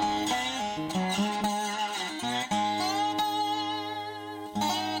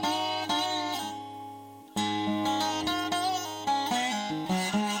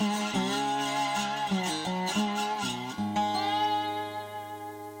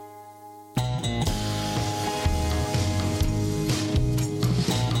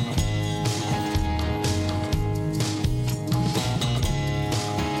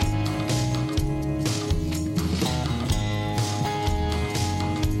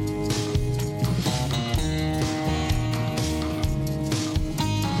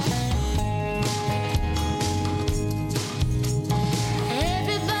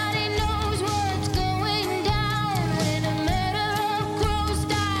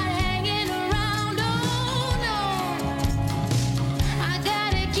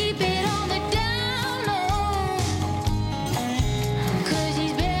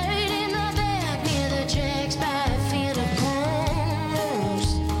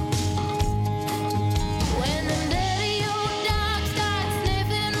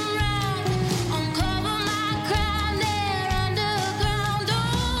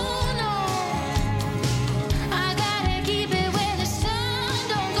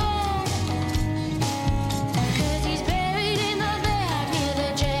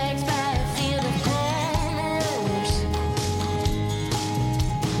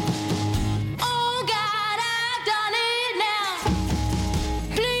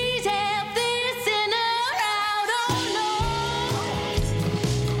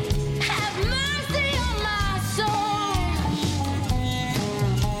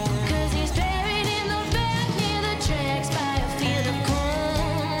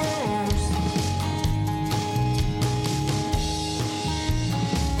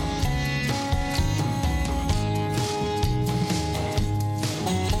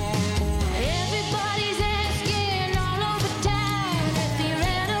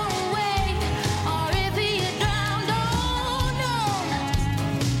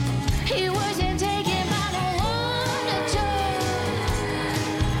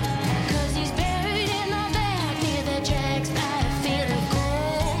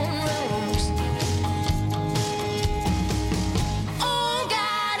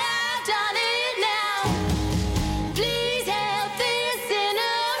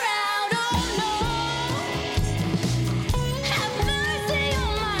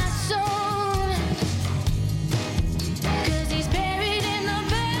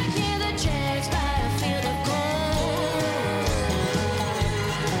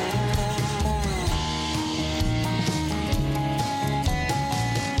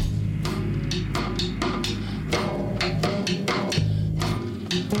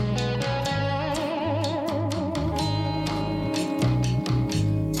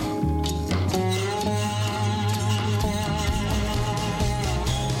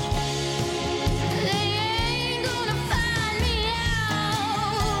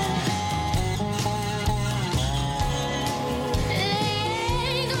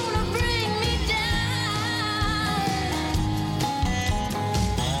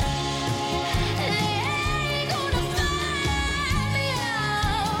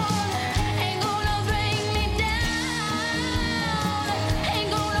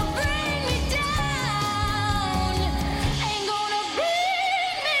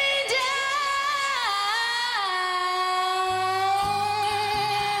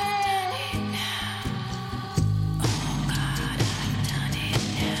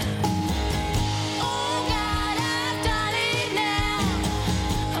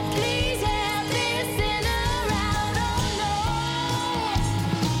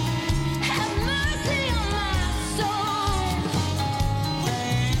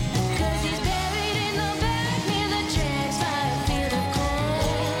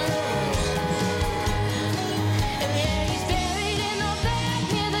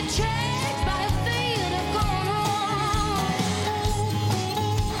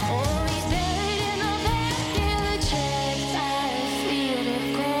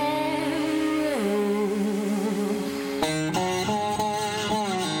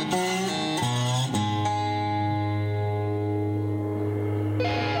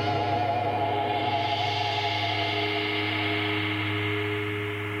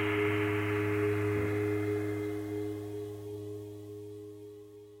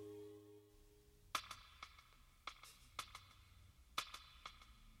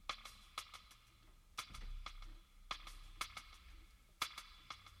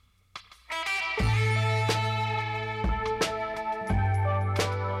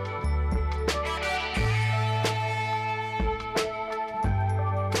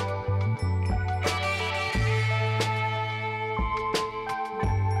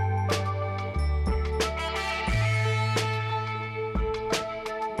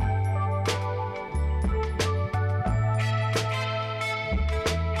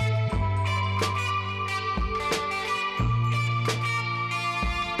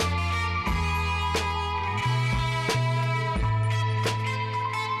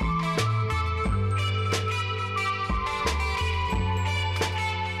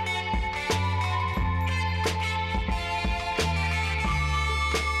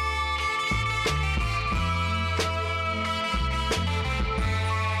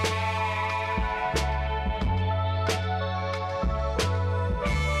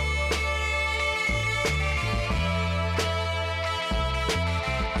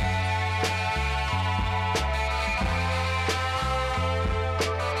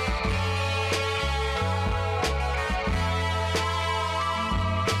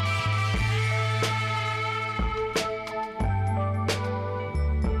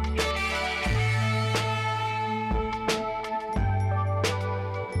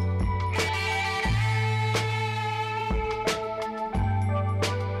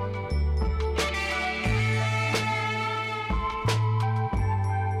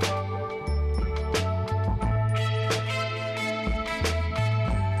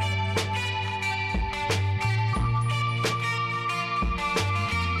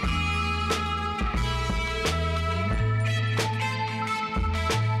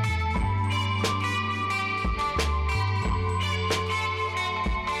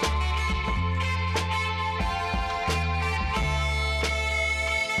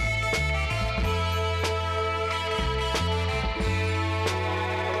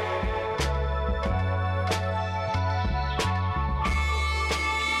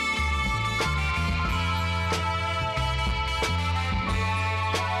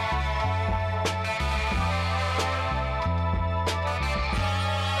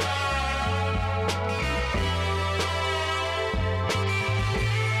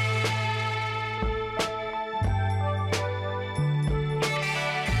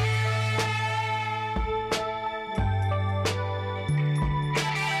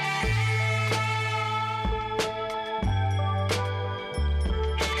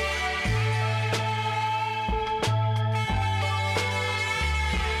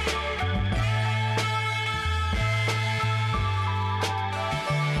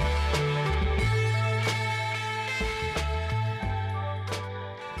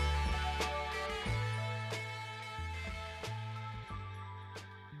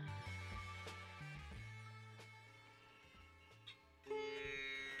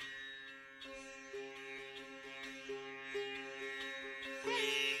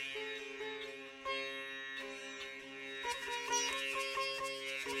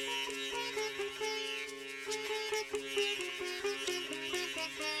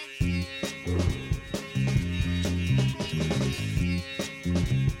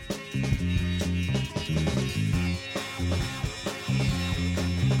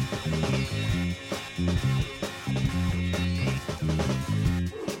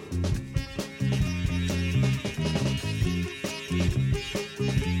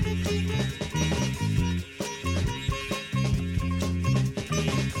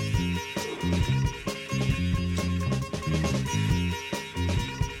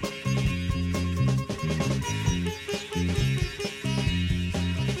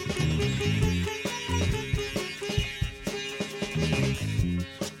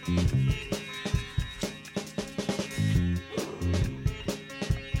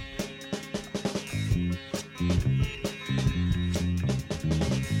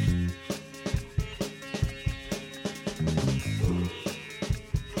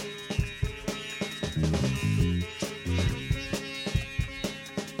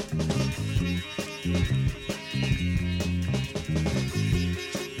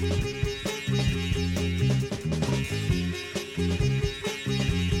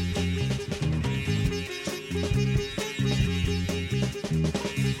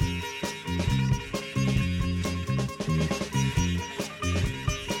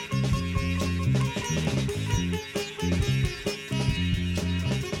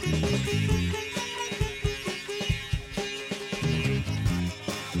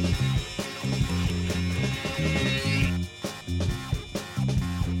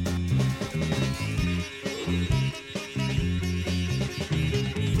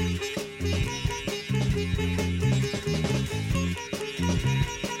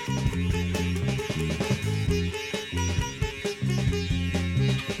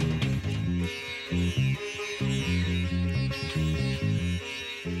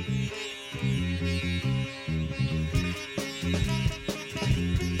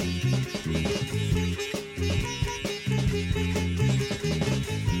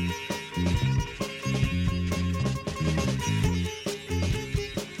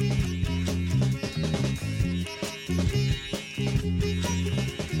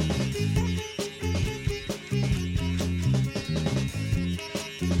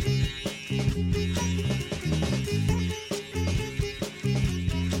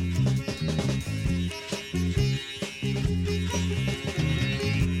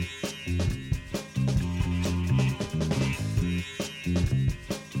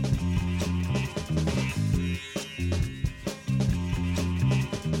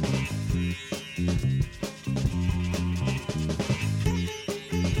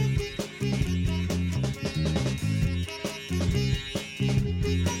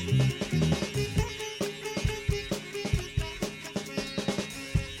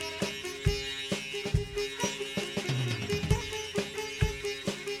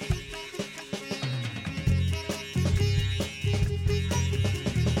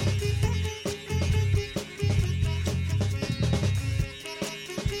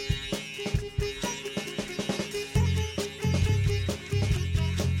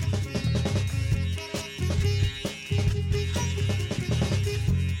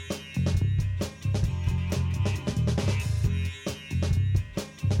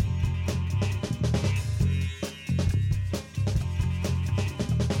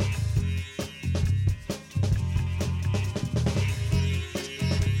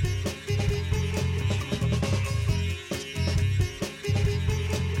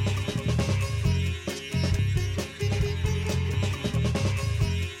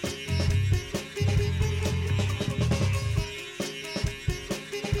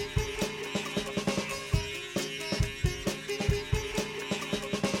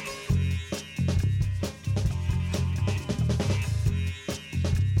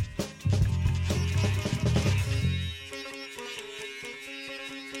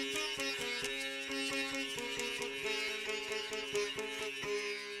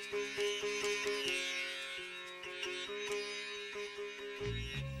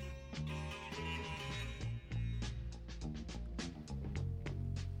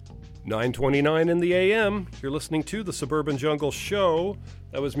 9:29 in the a.m. You're listening to the Suburban Jungle Show.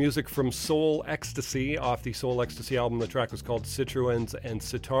 That was music from Soul Ecstasy off the Soul Ecstasy album. The track was called Citroens and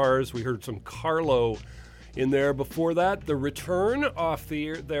Sitars. We heard some Carlo in there. Before that, The Return off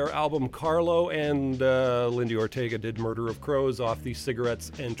their album Carlo, and Lindy Ortega did Murder of Crows off the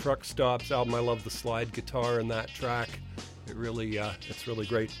Cigarettes and Truck Stops album. I love the slide guitar in that track. It's really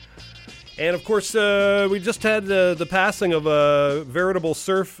great. And of course, we just had the passing of a veritable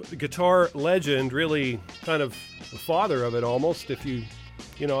surf guitar legend, really kind of the father of it almost, if you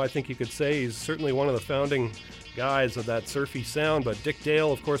know, I think you could say he's certainly one of the founding guys of that surfy sound. But Dick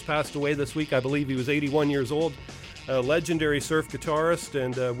Dale, of course, passed away this week. I believe he was 81 years old, a legendary surf guitarist,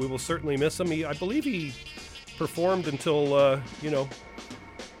 and we will certainly miss him. I believe he performed until,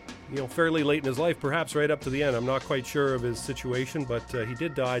 fairly late in his life, perhaps right up to the end. I'm not quite sure of his situation, but he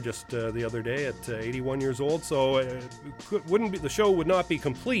did die just the other day at 81 years old. So the show would not be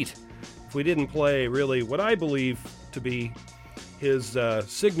complete if we didn't play really what I believe to be his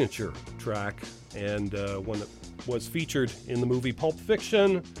signature track, and one that was featured in the movie Pulp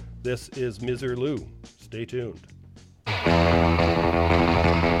Fiction. This is Miserlou. Stay tuned.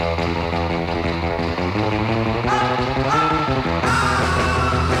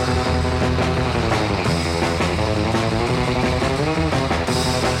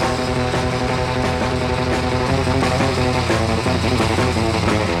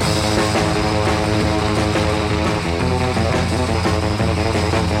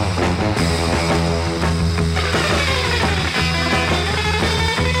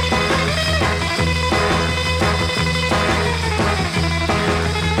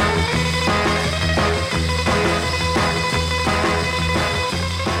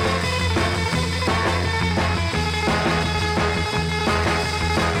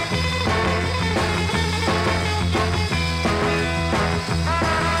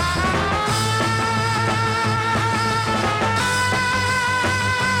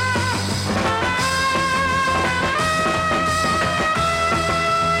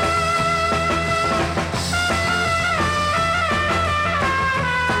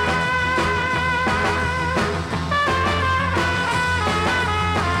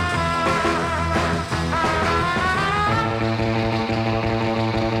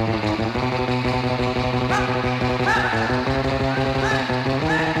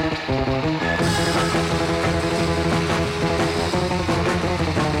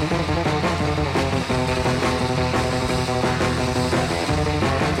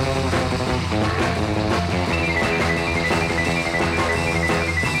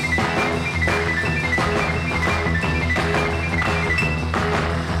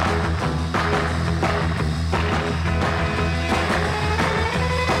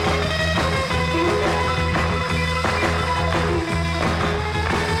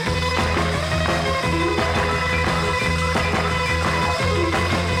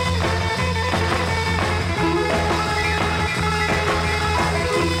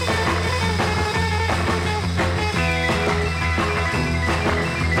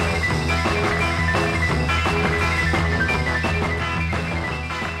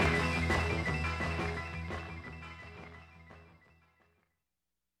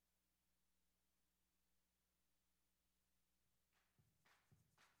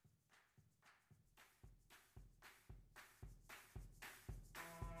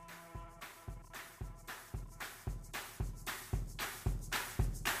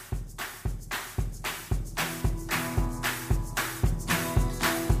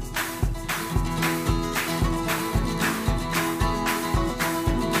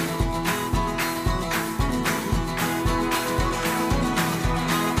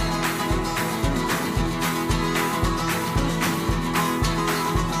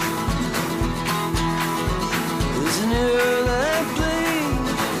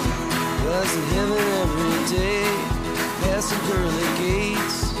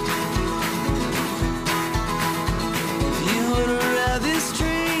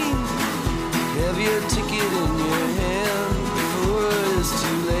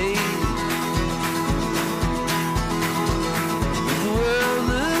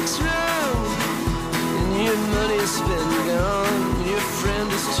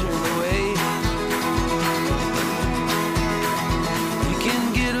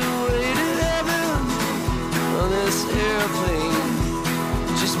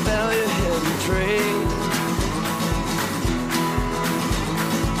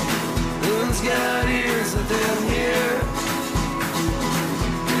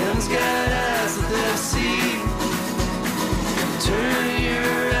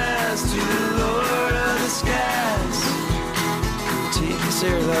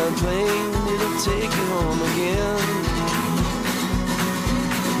 airline plane, it'll take you home again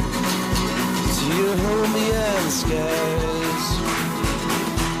to your home beyond the skies.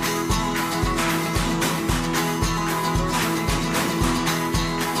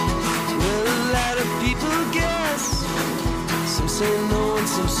 Well, a lot of people guess, some say no and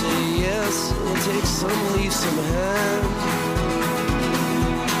some say yes. We'll take some, leave some behind.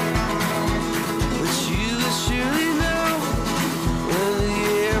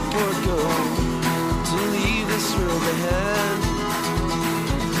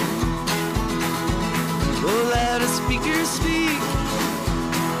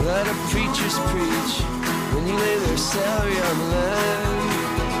 preachers preach when you lay their salary on the line.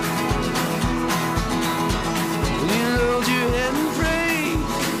 When you load your head and pray,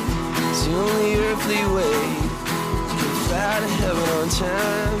 it's the only earthly way. You can fly to heaven on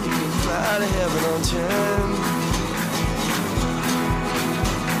time. You can fly to heaven on time.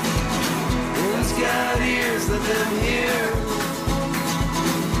 Them's got ears, let them hear.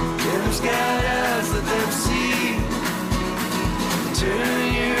 Them's got eyes, let them see.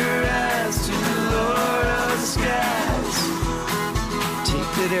 Turn your eyes to the Lord of the skies. Take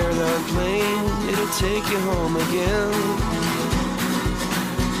that airline plane, it'll take you home again.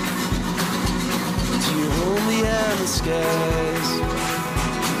 To your home beyond the skies.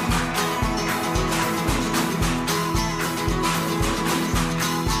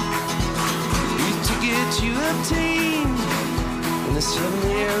 These tickets you obtained in this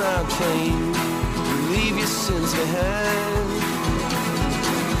heavenly airline plane, you leave your sins behind.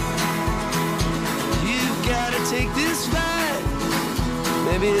 Gotta take this flight.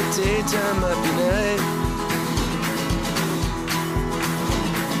 Maybe the daytime might be night.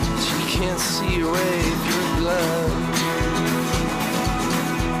 But you can't see your way if you're blind.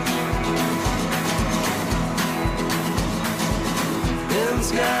 Them's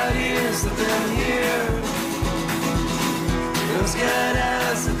got ears, let them hear. Them's got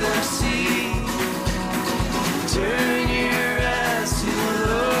eyes, let them see. Turn your eyes to the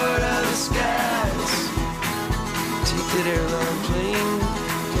Lord of the skies. That airline plane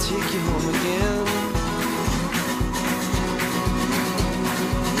will take you home again.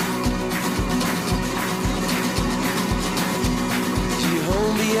 To your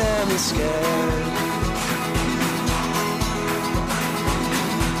home beyond the sky.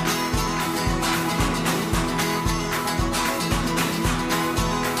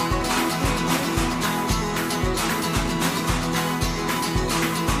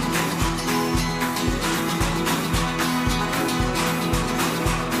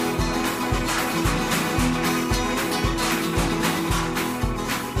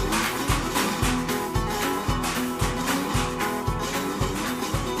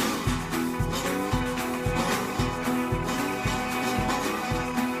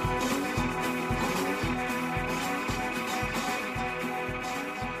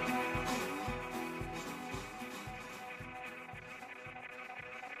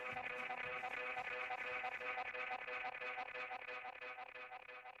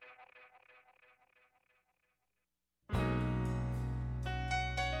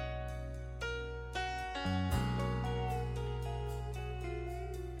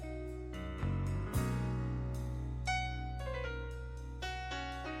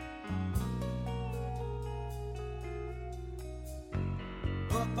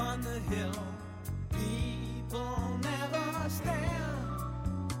 Up on the hill, people never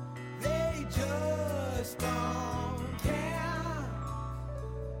stand. They just don't care.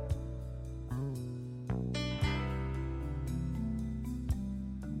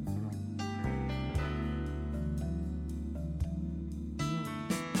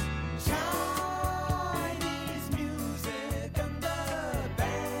 Chinese music under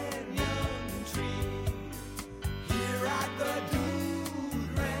banyan tree. Here at the Dude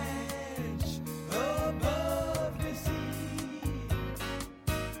Ranch above the sea.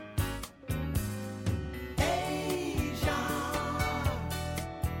 Asia,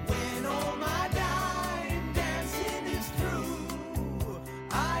 when all my dime dancing is through,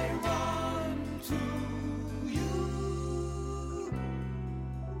 I run to you.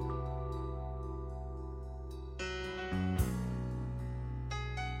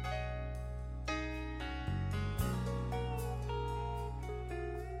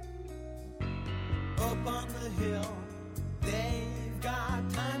 Up on the hill, they've got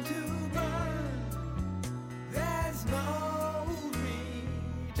time to burn. There's no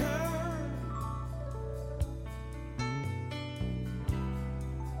return.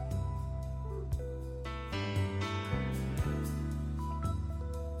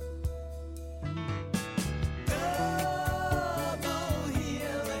 Double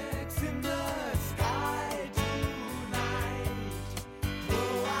helix in the sky tonight.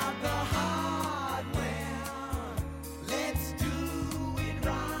 Blow out the hardware. Let's do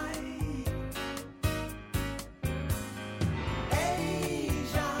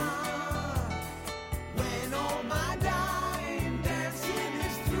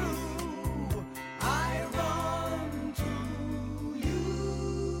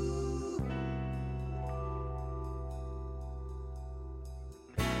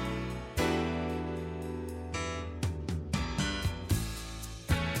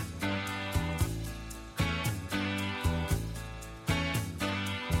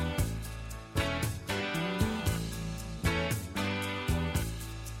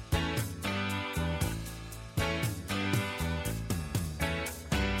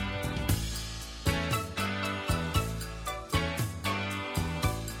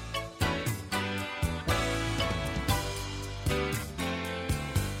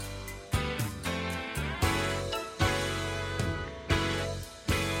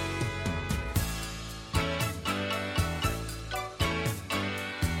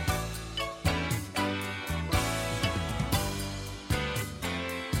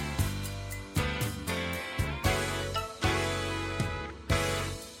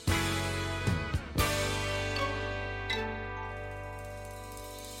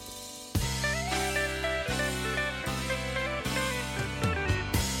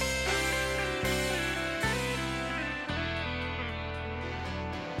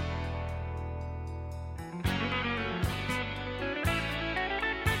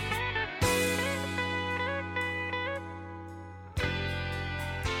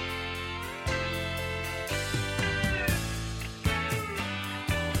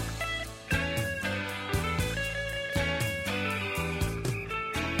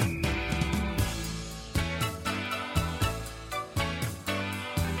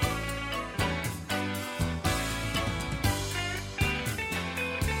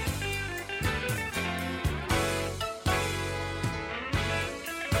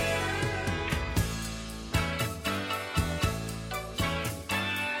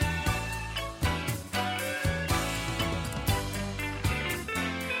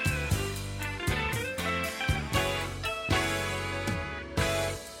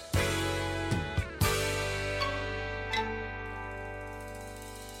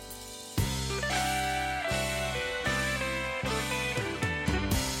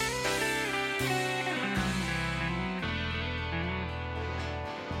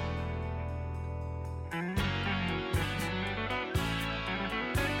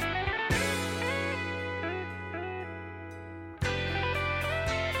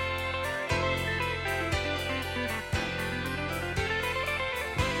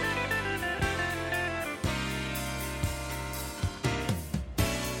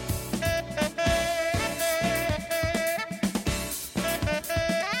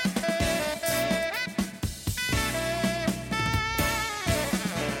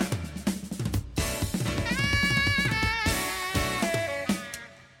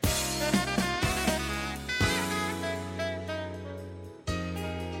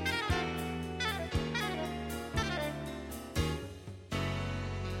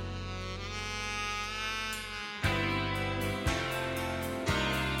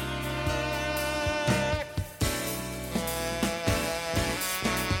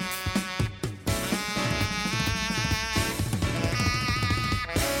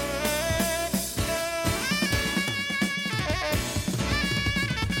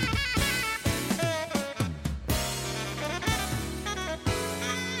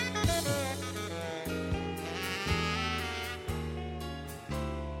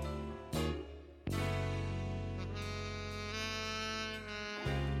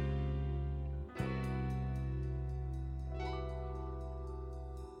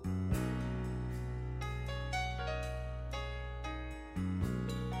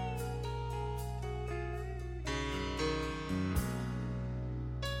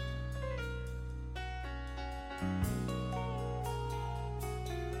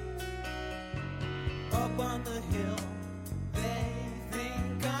Up on the hill, they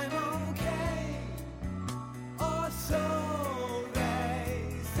think I'm okay, or so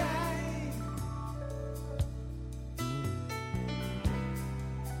they say.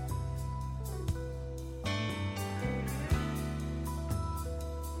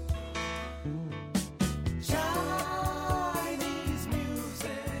 Chinese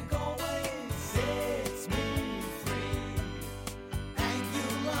music always sets me free.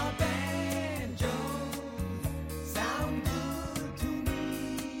 Angular banjos sound good to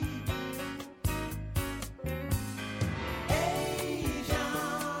me. Asia,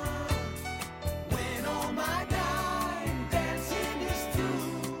 when all my time dancing is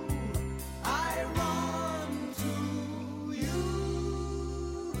through, I run to you.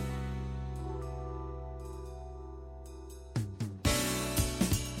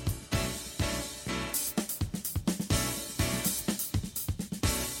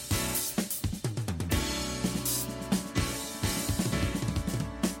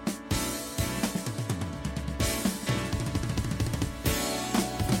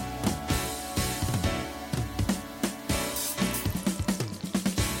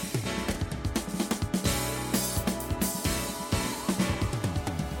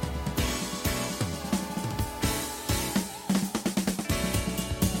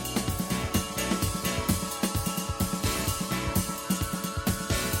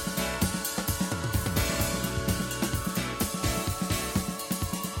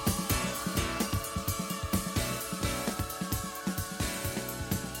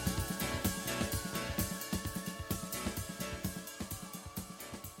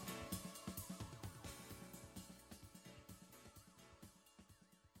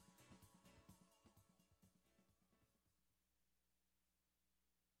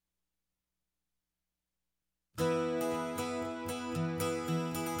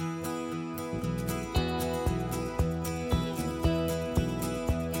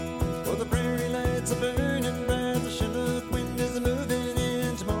 Well, the prairie lights are burning bright, the Chinook wind is moving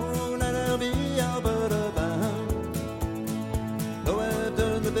in. Tomorrow night I'll be Alberta bound. Though I've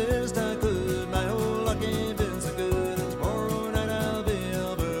done the best I could, my whole luck ain't been so good. And tomorrow night I'll be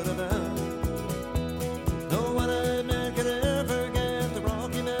Alberta bound. No one I've met could ever forget the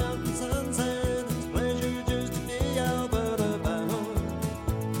Rocky Mountain sunset. It's a pleasure just to be Alberta bound.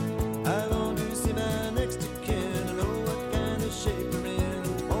 I long to see my next of kin and know what kind of shape they're in.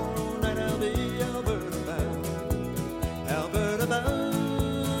 Tomorrow night I'll be Alberta bound. Alberta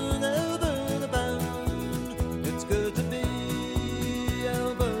bound, Alberta bound. It's good to be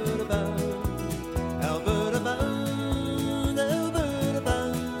Alberta bound. Alberta bound, Alberta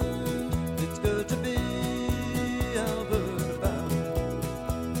bound. It's good to be Alberta bound.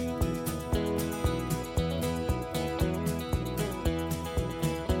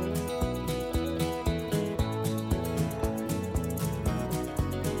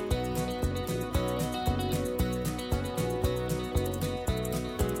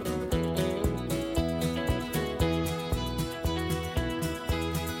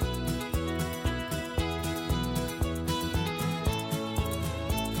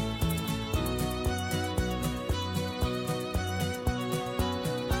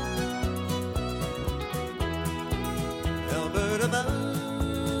 Alberta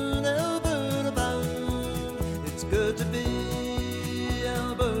bound, Alberta bound. It's good to be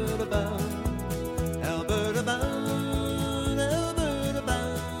Alberta bound. Alberta bound, Alberta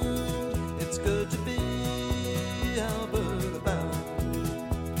bound. It's good to be Alberta bound.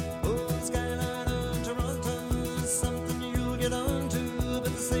 Oh, the skyline of Toronto is something you'll get onto, but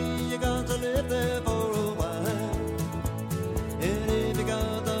they say you got to live there for a while. And if you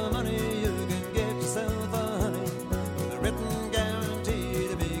got the money, you can get yourself a honey, the written guarantee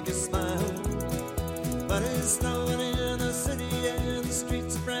to make you smile. But it's snowing in the city and the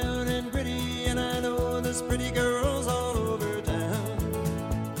streets are brown and gritty, and I know there's pretty girls all over town,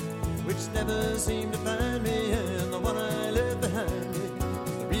 which never seem to find me, and the one I left behind me is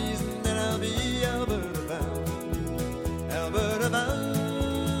the reason that I'll be Alberta bound. Alberta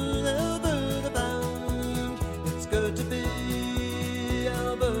bound, Alberta bound. It's good to be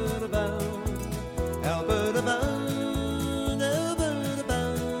Alberta bound. Alberta bound, Alberta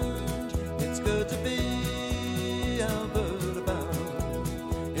bound. It's good to be Alberta bound.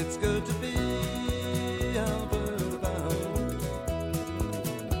 It's good to be Alberta bound.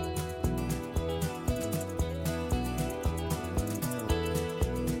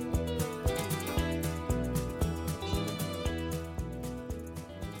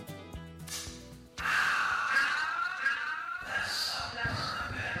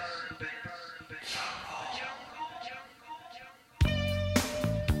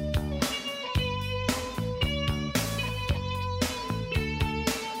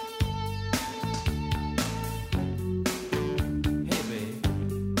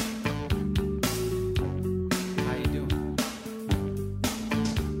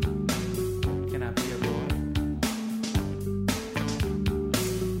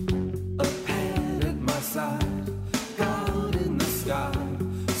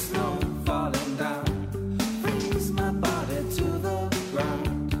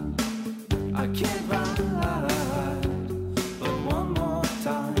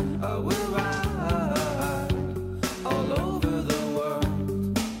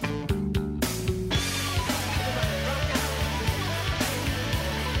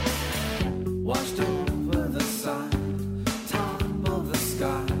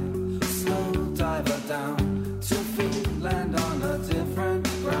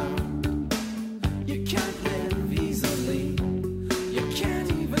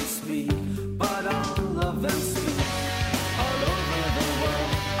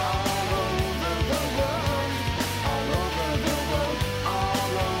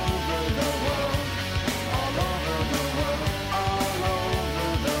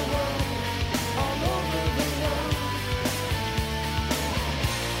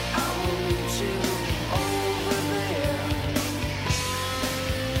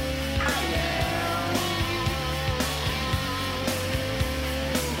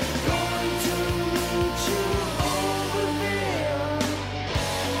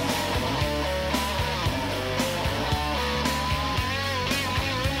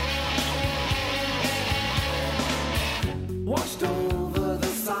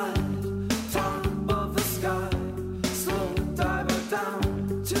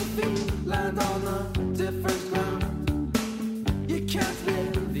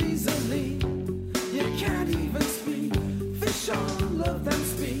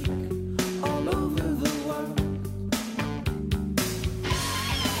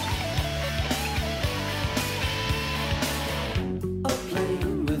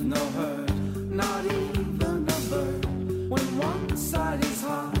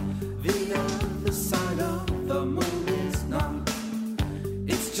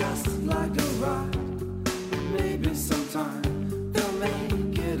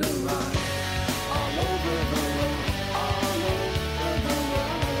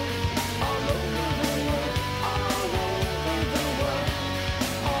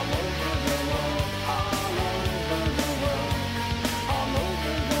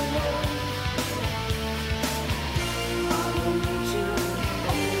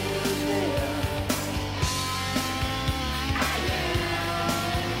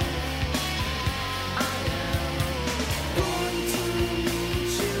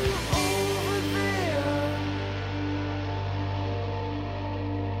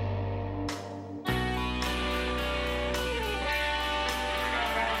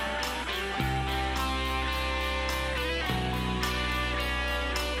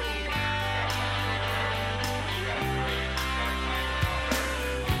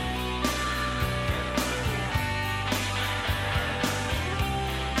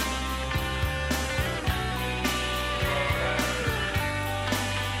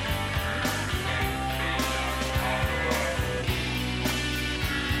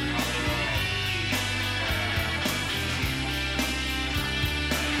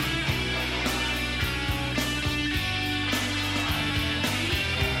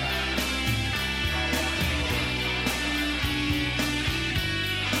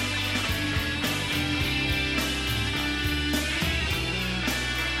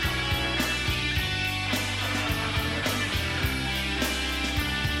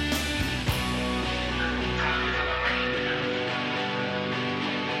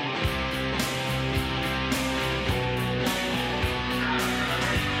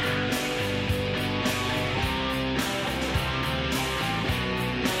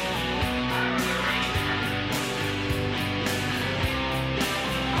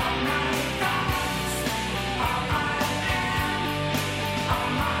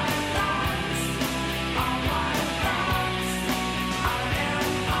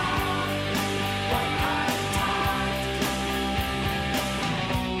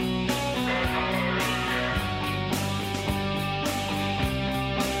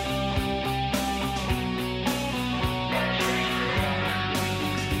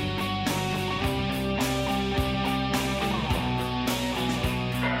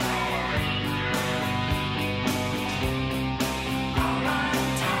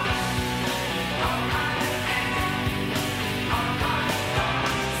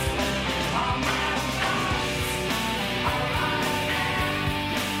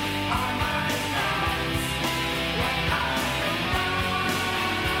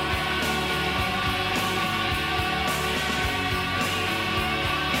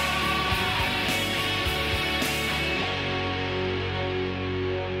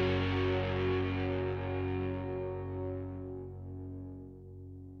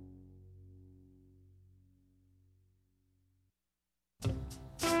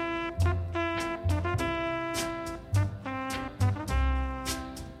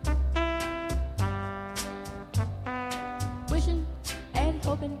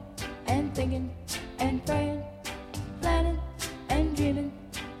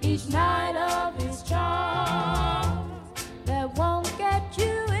 each night of his charms that won't get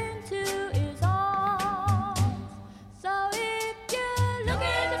you into his arms. So if you're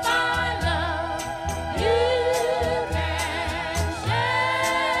looking to find love, you can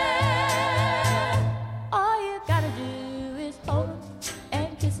share. All you gotta do is hold him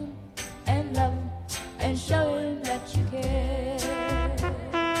and kiss him and love him and show him that you care.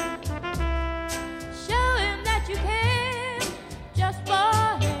 Show him that you care just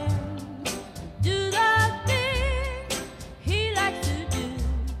for him. Do the thing he likes to do.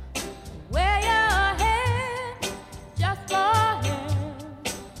 Wear your hair just for him.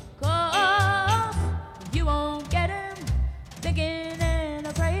 'Cause you won't get him thinking and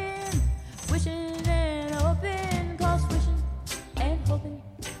a praying, wishing and hoping. 'Cause wishing and hoping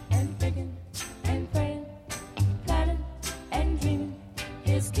and thinking and praying, planning and dreaming,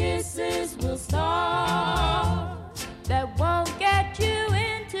 his kisses will start. That won't get you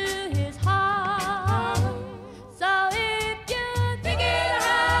into his heart. So if you're thinking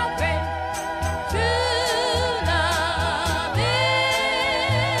how great true love is,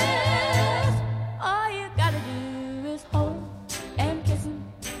 all you gotta do is hold him and kiss him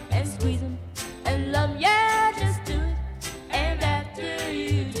and squeeze him and love him. Yeah, just do it. And after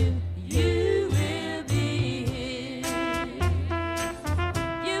you do, you will be his.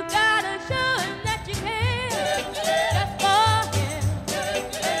 You gotta show him that you care just for him.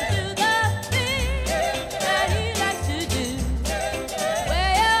 Do the thing that he likes to do.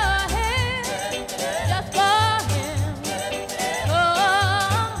 Wear your hair just for him. Oh,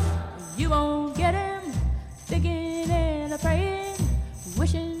 you won't get him thinking and a praying,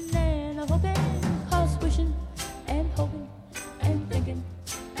 wishing and a hoping. 'Cause wishing and hoping and thinking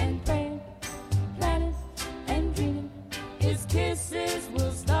and praying, planning and dreaming, his kisses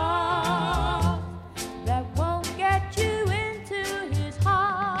will start. That won't get you into his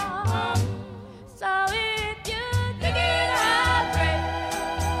heart. So if you're thinking how great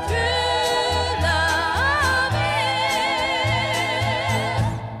true love is,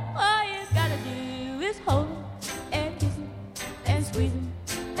 all you gotta do is hold him and kiss him and squeeze him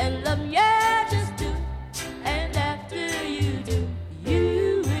and love him. Yeah, just do it. And after you do,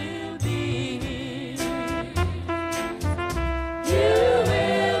 you will be his. You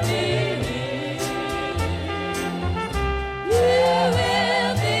will be his. You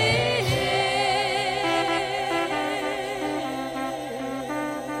will be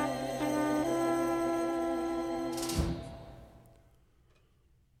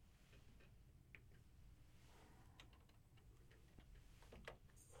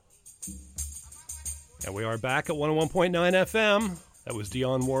And we are back at 101.9 FM. That was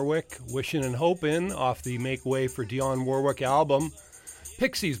Dionne Warwick, Wishin' and Hopin' off the Make Way for Dionne Warwick album.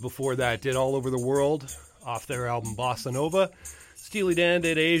 Pixies before that did All Over the World off their album Bossa Nova. Steely Dan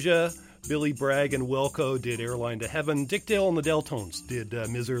did Asia. Billy Bragg and Wilco did Airline to Heaven. Dick Dale and the Deltones did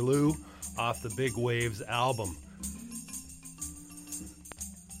Miserlou off the Big Waves album.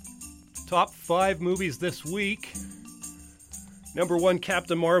 Top 5 movies this week. Number 1,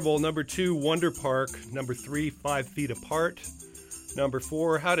 Captain Marvel. Number 2, Wonder Park. Number 3, 5 Feet Apart. Number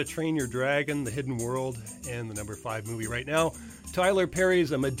 4, How to Train Your Dragon, The Hidden World. And the number 5 movie right now, Tyler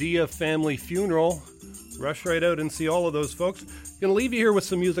Perry's A Medea Family Funeral. Rush right out and see all of those, folks. Gonna leave you here with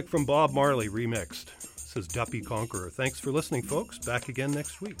some music from Bob Marley remixed. This is Duppy Conqueror. Thanks for listening, folks. Back again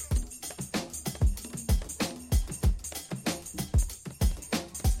next week.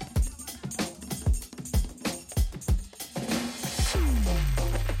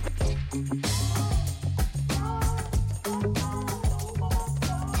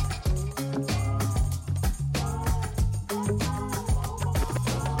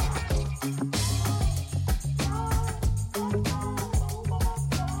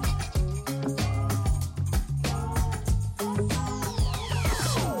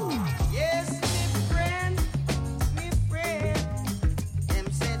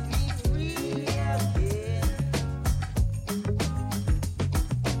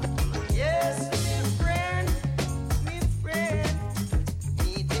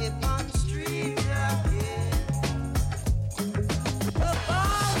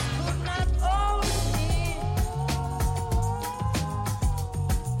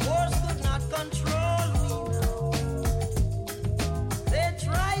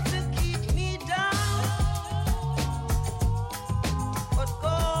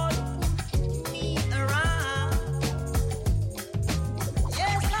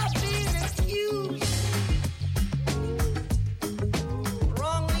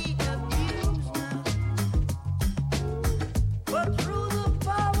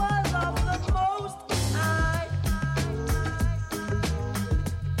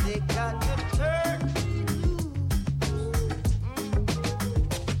 got to turn me loose.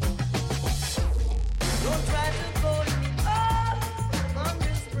 Don't try to hold me up on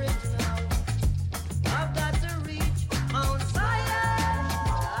this bridge now. I've got to reach Mount Zion,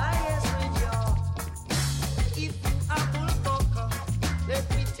 highest ridge, y'all. If you are bullbucker, let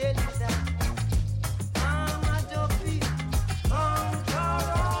me tell you that I'm a dopey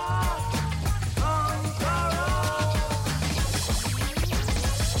conqueror.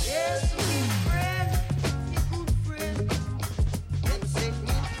 Yes, we friend, we good friend, then set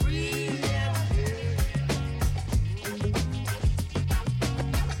me free again.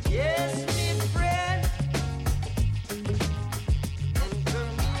 Yes, me friend, then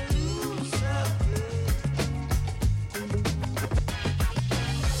turn me loose again.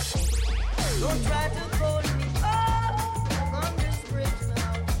 Don't try to hold me up on this bridge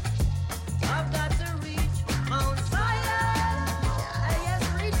now. I've got to reach Mount Zion, highest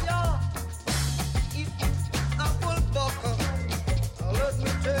ridge, y'all. If you are bullbucker, let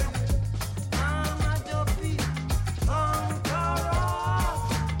me tell you, I'm a dopey conqueror.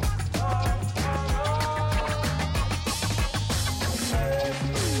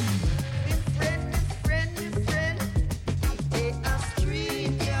 Me friend, they are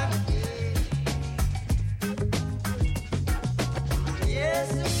street, yeah. Yes,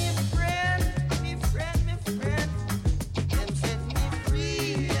 me friend, them set me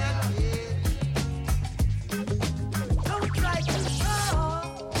free again. Don't try to show,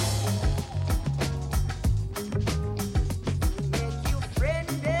 make your friend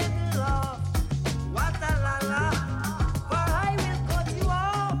them laugh. What a la la, for I will cut you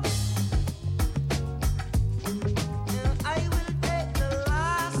off, and I will take the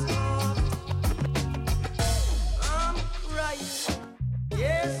last off. I'm crying.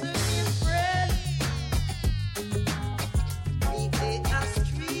 Yes, me friend, me they are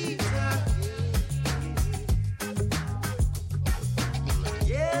street again.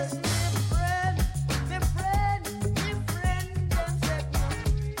 Yes, me friend, them set me free.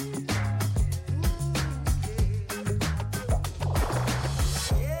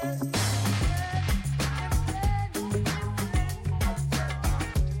 Yes,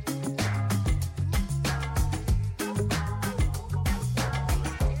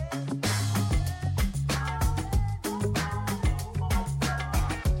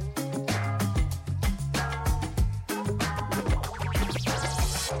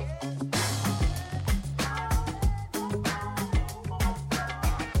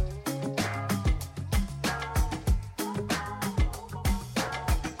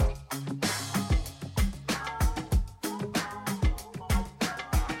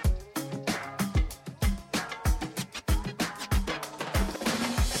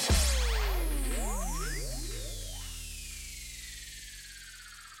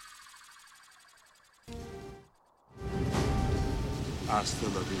 Hasta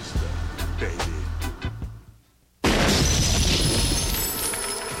la vista, baby.